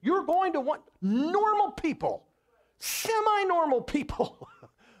consciousness, you're going to want normal people, semi-normal people,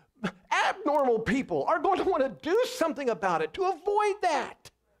 abnormal people are going to want to do something about it to avoid that.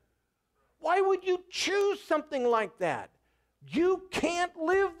 Why would you choose something like that? You can't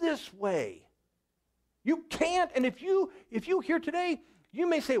live this way. You can't. And if you here today, you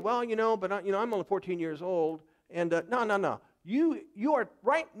may say, well, but I'm only 14 years old. And no. You are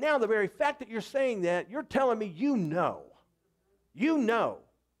right now, the very fact that you're saying that, you're telling me you know. You know.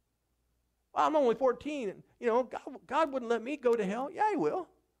 Well, I'm only 14. And, God wouldn't let me go to hell. Yeah, he will.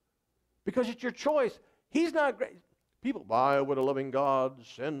 Because it's your choice. He's not great. People, why would a loving God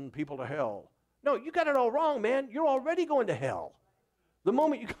send people to hell? No, you got it all wrong, man. You're already going to hell. The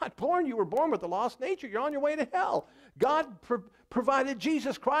moment you got born, you were born with a lost nature. You're on your way to hell. God provided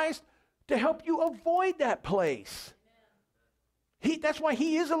Jesus Christ to help you avoid that place. That's why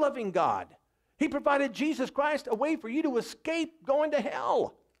he is a loving God. He provided Jesus Christ a way for you to escape going to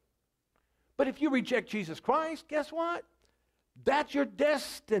hell. But if you reject Jesus Christ, guess what? That's your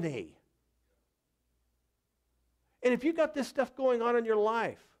destiny. And if you got this stuff going on in your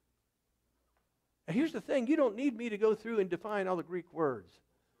life, and here's the thing, you don't need me to go through and define all the Greek words.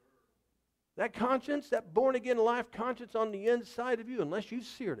 That conscience, that born-again life conscience on the inside of you, unless you've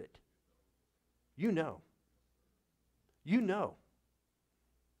seared it, you know. You know.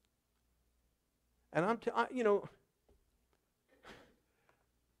 And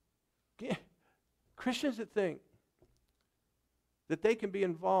Christians that think that they can be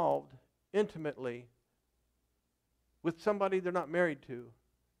involved intimately with somebody they're not married to,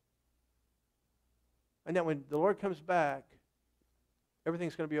 and that when the Lord comes back,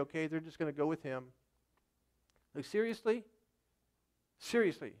 everything's going to be okay, they're just going to go with him. Like, seriously?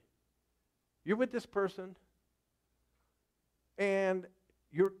 Seriously. You're with this person, and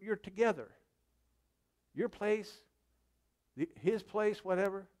you're together. Your place, his place,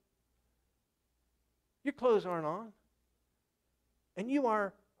 whatever. Your clothes aren't on. And you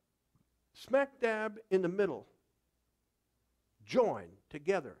are smack dab in the middle, joined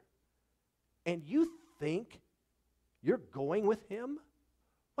together. And you think you're going with him?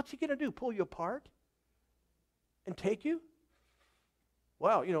 What's he going to do? Pull you apart and take you?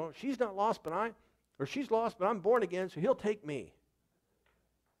 Well, she's not lost, she's lost, but I'm born again, so he'll take me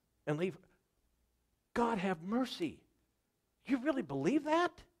and leave. God have mercy. You really believe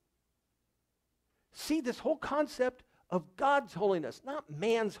that? See, this whole concept of God's holiness, not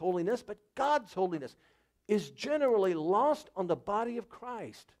man's holiness, but God's holiness, is generally lost on the body of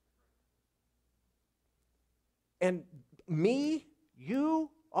Christ. And me,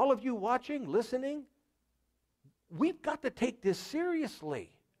 you, all of you watching, listening, we've got to take this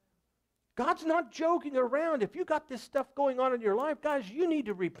seriously. God's not joking around. If you got this stuff going on in your life, guys, you need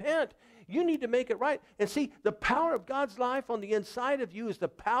to repent. You need to make it right. And see, the power of God's life on the inside of you is the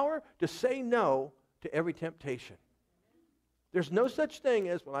power to say no to every temptation. There's no such thing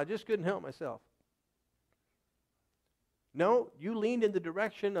as, well, I just couldn't help myself. No, you leaned in the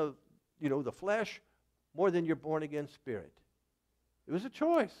direction of, the flesh more than your born-again spirit. It was a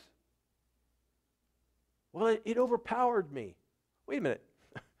choice. Well, it overpowered me. Wait a minute.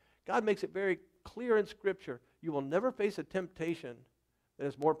 God makes it very clear in Scripture. You will never face a temptation that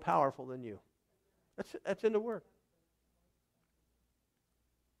is more powerful than you. That's in the Word.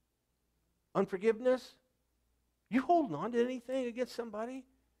 Unforgiveness. You holding on to anything against somebody?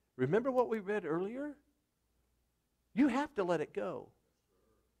 Remember what we read earlier? You have to let it go.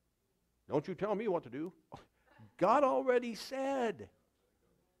 Don't you tell me what to do. God already said.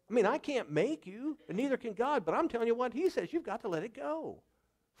 I mean, I can't make you, and neither can God, but I'm telling you what He says. You've got to let it go.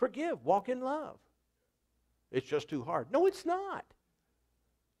 Forgive. Walk in love. It's just too hard. No, it's not.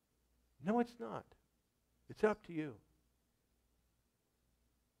 No, it's not. It's up to you.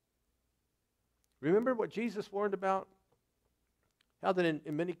 Remember what Jesus warned about? How that in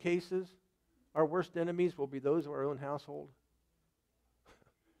many cases, our worst enemies will be those of our own household.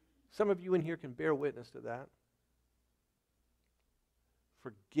 Some of you in here can bear witness to that.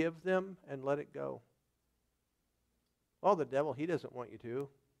 Forgive them and let it go. Oh, the devil, he doesn't want you to.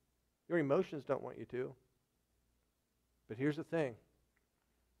 Your emotions don't want you to. But here's the thing.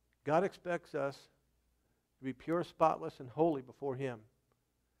 God expects us to be pure, spotless, and holy before Him.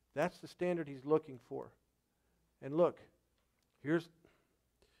 That's the standard He's looking for. And look, here's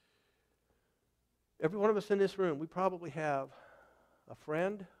every one of us in this room, we probably have a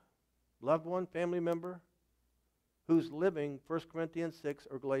friend, loved one, family member, who's living 1 Corinthians 6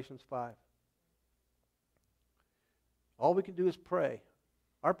 or Galatians 5. All we can do is pray.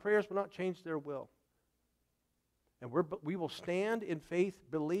 Our prayers will not change their will. And we will stand in faith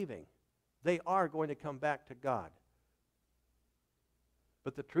believing they are going to come back to God.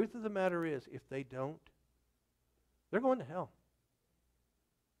 But the truth of the matter is, if they don't, they're going to hell.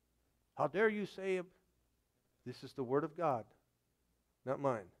 How dare you say, this is the Word of God, not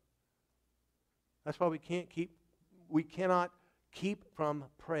mine. That's why we cannot keep from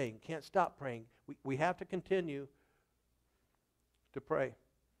praying, can't stop praying. We have to continue to pray.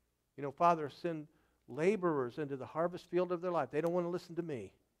 Father, send laborers into the harvest field of their life. They don't want to listen to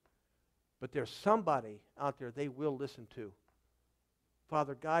me. But there's somebody out there they will listen to.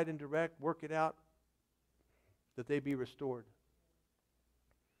 Father, guide and direct, work it out, that they be restored.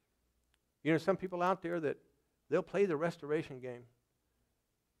 Some people out there that they'll play the restoration game.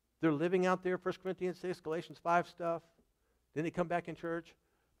 They're living out there, 1 Corinthians 6, Galatians 5 stuff. Then they come back in church.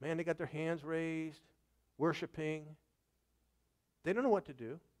 Man, they got their hands raised, worshiping. They don't know what to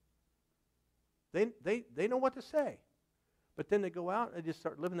do. They know what to say. But then they go out and just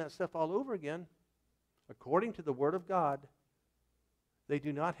start living that stuff all over again. According to the Word of God, they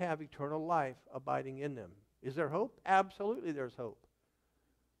do not have eternal life abiding in them. Is there hope? Absolutely there's hope.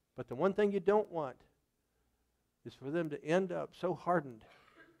 But the one thing you don't want is for them to end up so hardened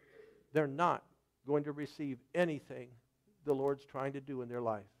they're not going to receive anything the Lord's trying to do in their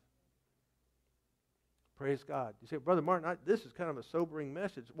life. Praise God. You say, Brother Martin, this is kind of a sobering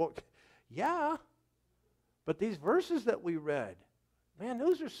message. Well, yeah, but these verses that we read, man,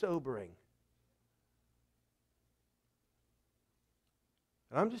 those are sobering.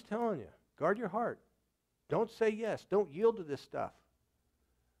 And I'm just telling you, guard your heart. Don't say yes. Don't yield to this stuff.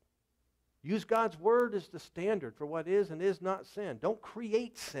 Use God's Word as the standard for what is and is not sin. Don't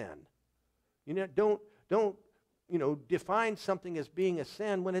create sin. Don't define something as being a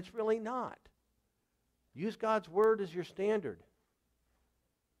sin when it's really not. Use God's Word as your standard.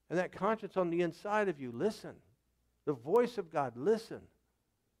 And that conscience on the inside of you, listen. The voice of God, listen.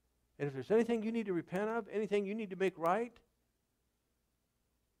 And if there's anything you need to repent of, anything you need to make right,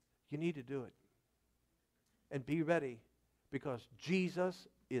 you need to do it. And be ready, because Jesus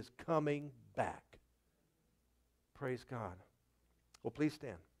is coming back. Praise God. Well, please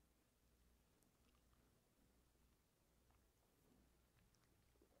stand.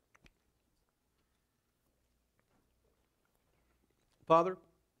 Father,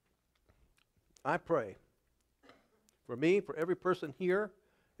 I pray for me, for every person here,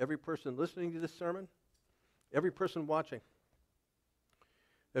 every person listening to this sermon, every person watching,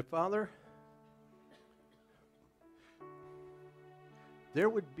 that, Father, there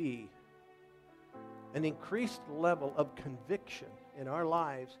would be an increased level of conviction in our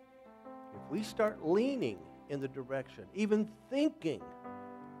lives if we start leaning in the direction, even thinking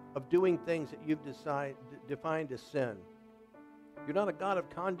of doing things that you've defined as sin. You're not a God of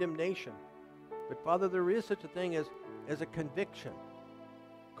condemnation. But Father, there is such a thing as a conviction.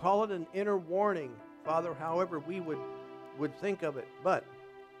 Call it an inner warning, Father, however we would think of it. But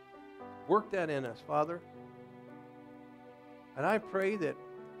work that in us, Father. And I pray that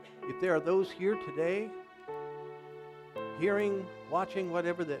if there are those here today, hearing, watching,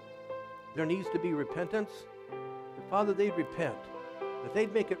 whatever, that there needs to be repentance, that, Father, they'd repent, that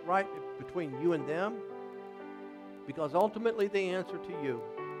they'd make it right between you and them, because ultimately they answer to you.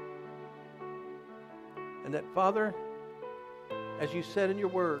 And that, Father, as you said in your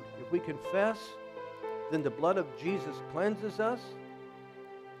word, if we confess, then the blood of Jesus cleanses us.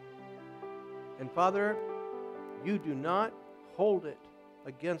 And Father, you do not hold it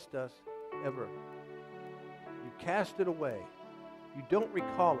against us ever. You cast it away. You don't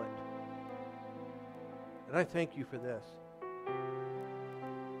recall it. And I thank you for this.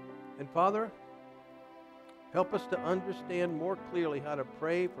 And Father, help us to understand more clearly how to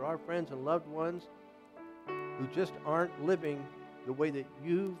pray for our friends and loved ones who just aren't living the way that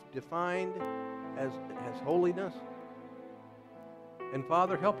you've defined as holiness. And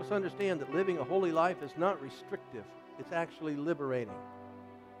Father, help us understand that living a holy life is not restrictive. It's actually liberating.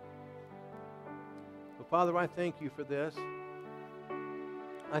 So Father, I thank you for this.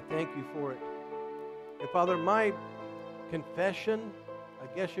 I thank you for it. And Father, my confession,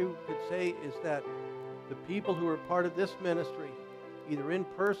 I guess you could say, is that the people who are part of this ministry, either in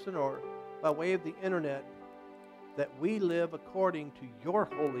person or by way of the internet, that we live according to your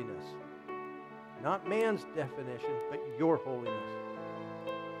holiness. Not man's definition, but your holiness.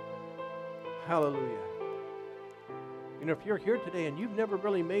 Hallelujah. You know, if you're here today and you've never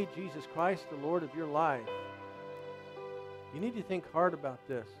really made Jesus Christ the Lord of your life, you need to think hard about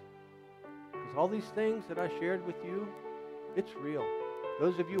this. Because all these things that I shared with you, it's real.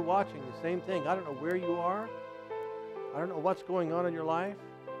 Those of you watching, the same thing. I don't know where you are. I don't know what's going on in your life.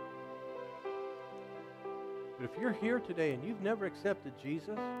 But if you're here today and you've never accepted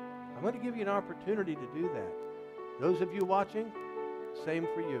Jesus, I'm going to give you an opportunity to do that. Those of you watching, same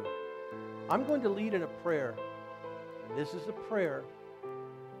for you. I'm going to lead in a prayer. And this is a prayer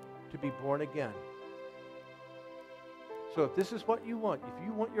to be born again. So if this is what you want, if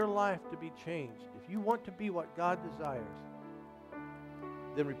you want your life to be changed, if you want to be what God desires,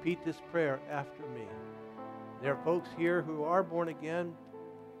 then repeat this prayer after me. There are folks here who are born again.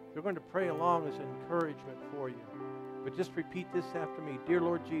 They're going to pray along as encouragement for you. But just repeat this after me. Dear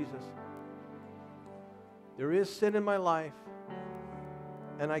Lord Jesus, there is sin in my life,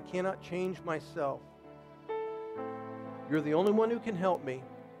 and I cannot change myself. You're the only one who can help me.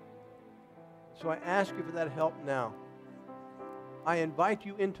 So I ask you for that help now. I invite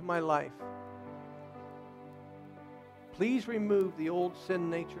you into my life. Please remove the old sin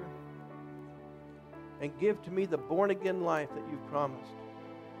nature and give to me the born-again life that you've promised.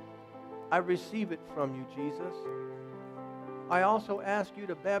 I receive it from you, Jesus. I also ask you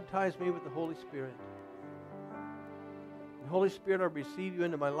to baptize me with the Holy Spirit. And Holy Spirit, I receive you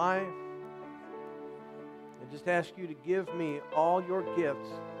into my life and just ask you to give me all your gifts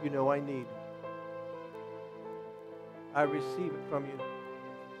you know I need. I receive it from you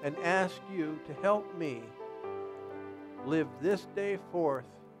and ask you to help me live this day forth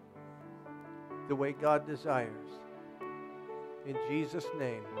the way God desires. In Jesus'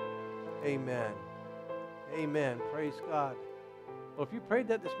 name, amen. Amen. Praise God. Well, if you prayed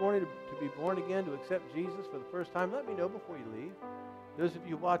that this morning to be born again, to accept Jesus for the first time, let me know before you leave. Those of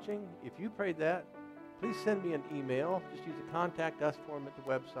you watching, if you prayed that, please send me an email. Just use the Contact Us form at the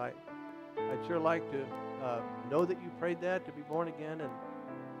website. I'd sure like to know that you prayed that to be born again, and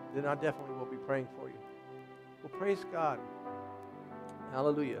then I definitely will be praying for you. Well, praise God.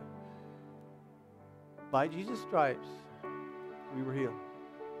 Hallelujah. By Jesus' stripes, we were healed.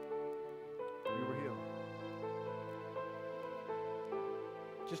 We were healed.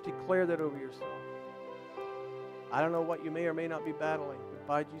 Just declare that over yourself. I don't know what you may or may not be battling, but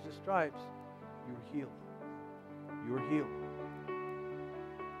by Jesus' stripes, you were healed. You were healed.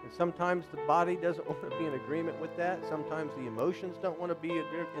 And sometimes the body doesn't want to be in agreement with that. Sometimes the emotions don't want to be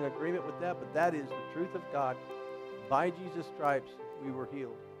in agreement with that, but that is the truth of God. By Jesus' stripes, we were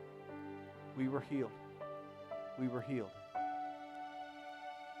healed. We were healed. We were healed.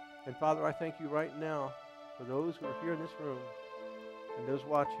 And Father, I thank you right now for those who are here in this room and those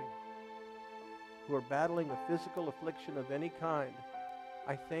watching who are battling a physical affliction of any kind.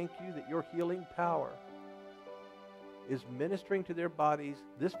 I thank you that your healing power is ministering to their bodies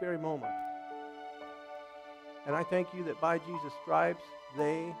this very moment. And I thank you that by Jesus' stripes,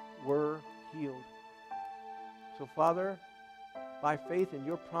 they were healed. So, Father, by faith in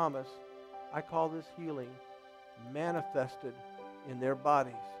your promise, I call this healing manifested in their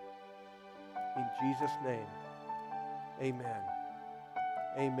bodies. In Jesus' name, amen.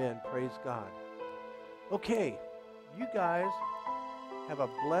 Amen. Praise God. Okay, you guys have a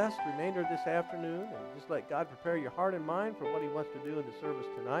blessed remainder of this afternoon, and just let God prepare your heart and mind for what he wants to do in the service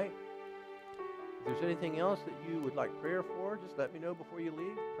tonight. If there's anything else that you would like prayer for, just let me know before you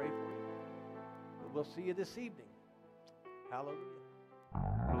leave. Pray for you. But we'll see you this evening. Hallelujah.